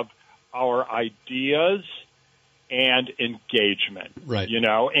have our ideas and engagement, right?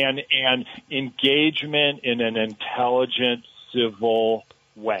 And engagement in an intelligent, civil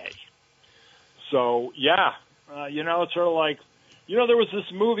way. So, it's sort of like, there was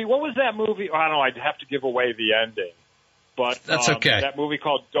this movie. What was that movie? I don't know. I'd have to give away the ending, but that's okay. That movie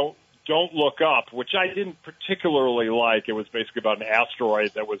called Don't Look Up, which I didn't particularly like. It was basically about an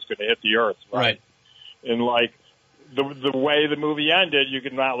asteroid that was going to hit the Earth, right? And like the way the movie ended, you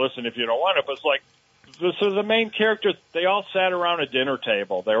can not listen if you don't want it. But it's like, so the main characters, they all sat around a dinner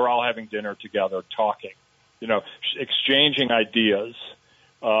table. They were all having dinner together, talking, exchanging ideas,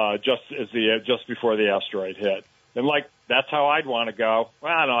 just before the asteroid hit. And like, that's how I'd want to go.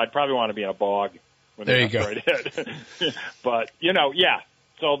 Well, I don't know. I'd probably want to be in a bog when there the you go. asteroid hit. But, yeah.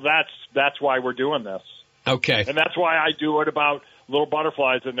 So that's why we're doing this. Okay. And that's why I do it about little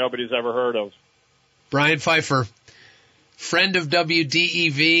butterflies that nobody's ever heard of. Bryan Pfeiffer, friend of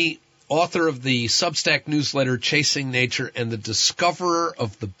WDEV, author of the Substack newsletter Chasing Nature, and the discoverer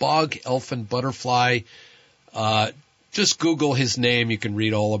of the bog elfin butterfly. Just Google his name. You can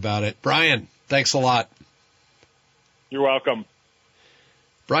read all about it. Bryan, thanks a lot. You're welcome.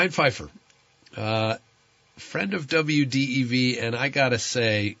 Bryan Pfeiffer, friend of WDEV, and I got to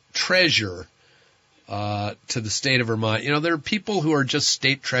say, treasure to the state of Vermont. There are people who are just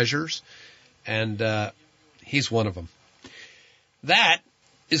state treasures, and he's one of them. That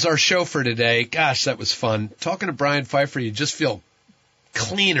is our show for today. Gosh, that was fun. Talking to Bryan Pfeiffer, you just feel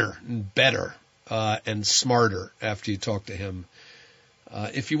cleaner and better and smarter after you talk to him.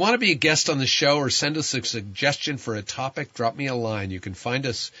 If you want to be a guest on the show or send us a suggestion for a topic, drop me a line. You can find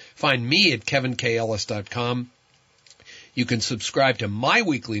me at kevinkellis.com. You can subscribe to my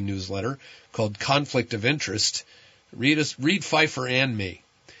weekly newsletter called Conflict of Interest. Read Pfeiffer and me.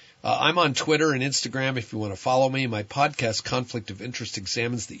 I'm on Twitter and Instagram if you want to follow me. My podcast, Conflict of Interest,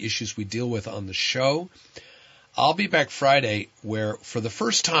 examines the issues we deal with on the show. I'll be back Friday where, for the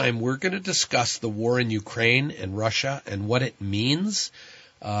first time, we're going to discuss the war in Ukraine and Russia and what it means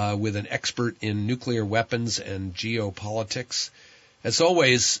with an expert in nuclear weapons and geopolitics. As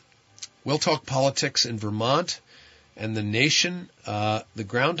always, we'll talk politics in Vermont and the nation. The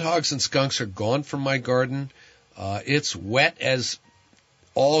groundhogs and skunks are gone from my garden. It's wet as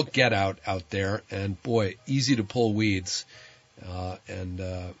all get out there, and boy, easy to pull weeds. And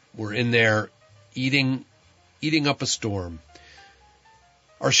we're in there eating up a storm.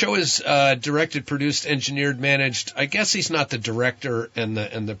 Our show is directed, produced, engineered, managed. I guess he's not the director and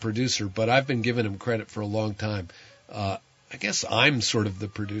the producer, but I've been giving him credit for a long time. I guess I'm sort of the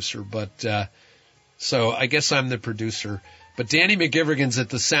producer, but so I guess I'm the producer. But Danny McGivrigan's at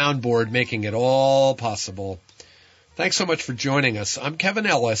the soundboard making it all possible. Thanks so much for joining us. I'm Kevin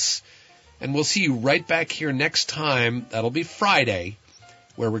Ellis, and we'll see you right back here next time. That'll be Friday,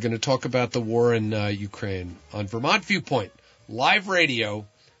 where we're going to talk about the war in Ukraine on Vermont Viewpoint, live radio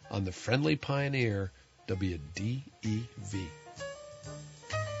on the Friendly Pioneer, WDEV.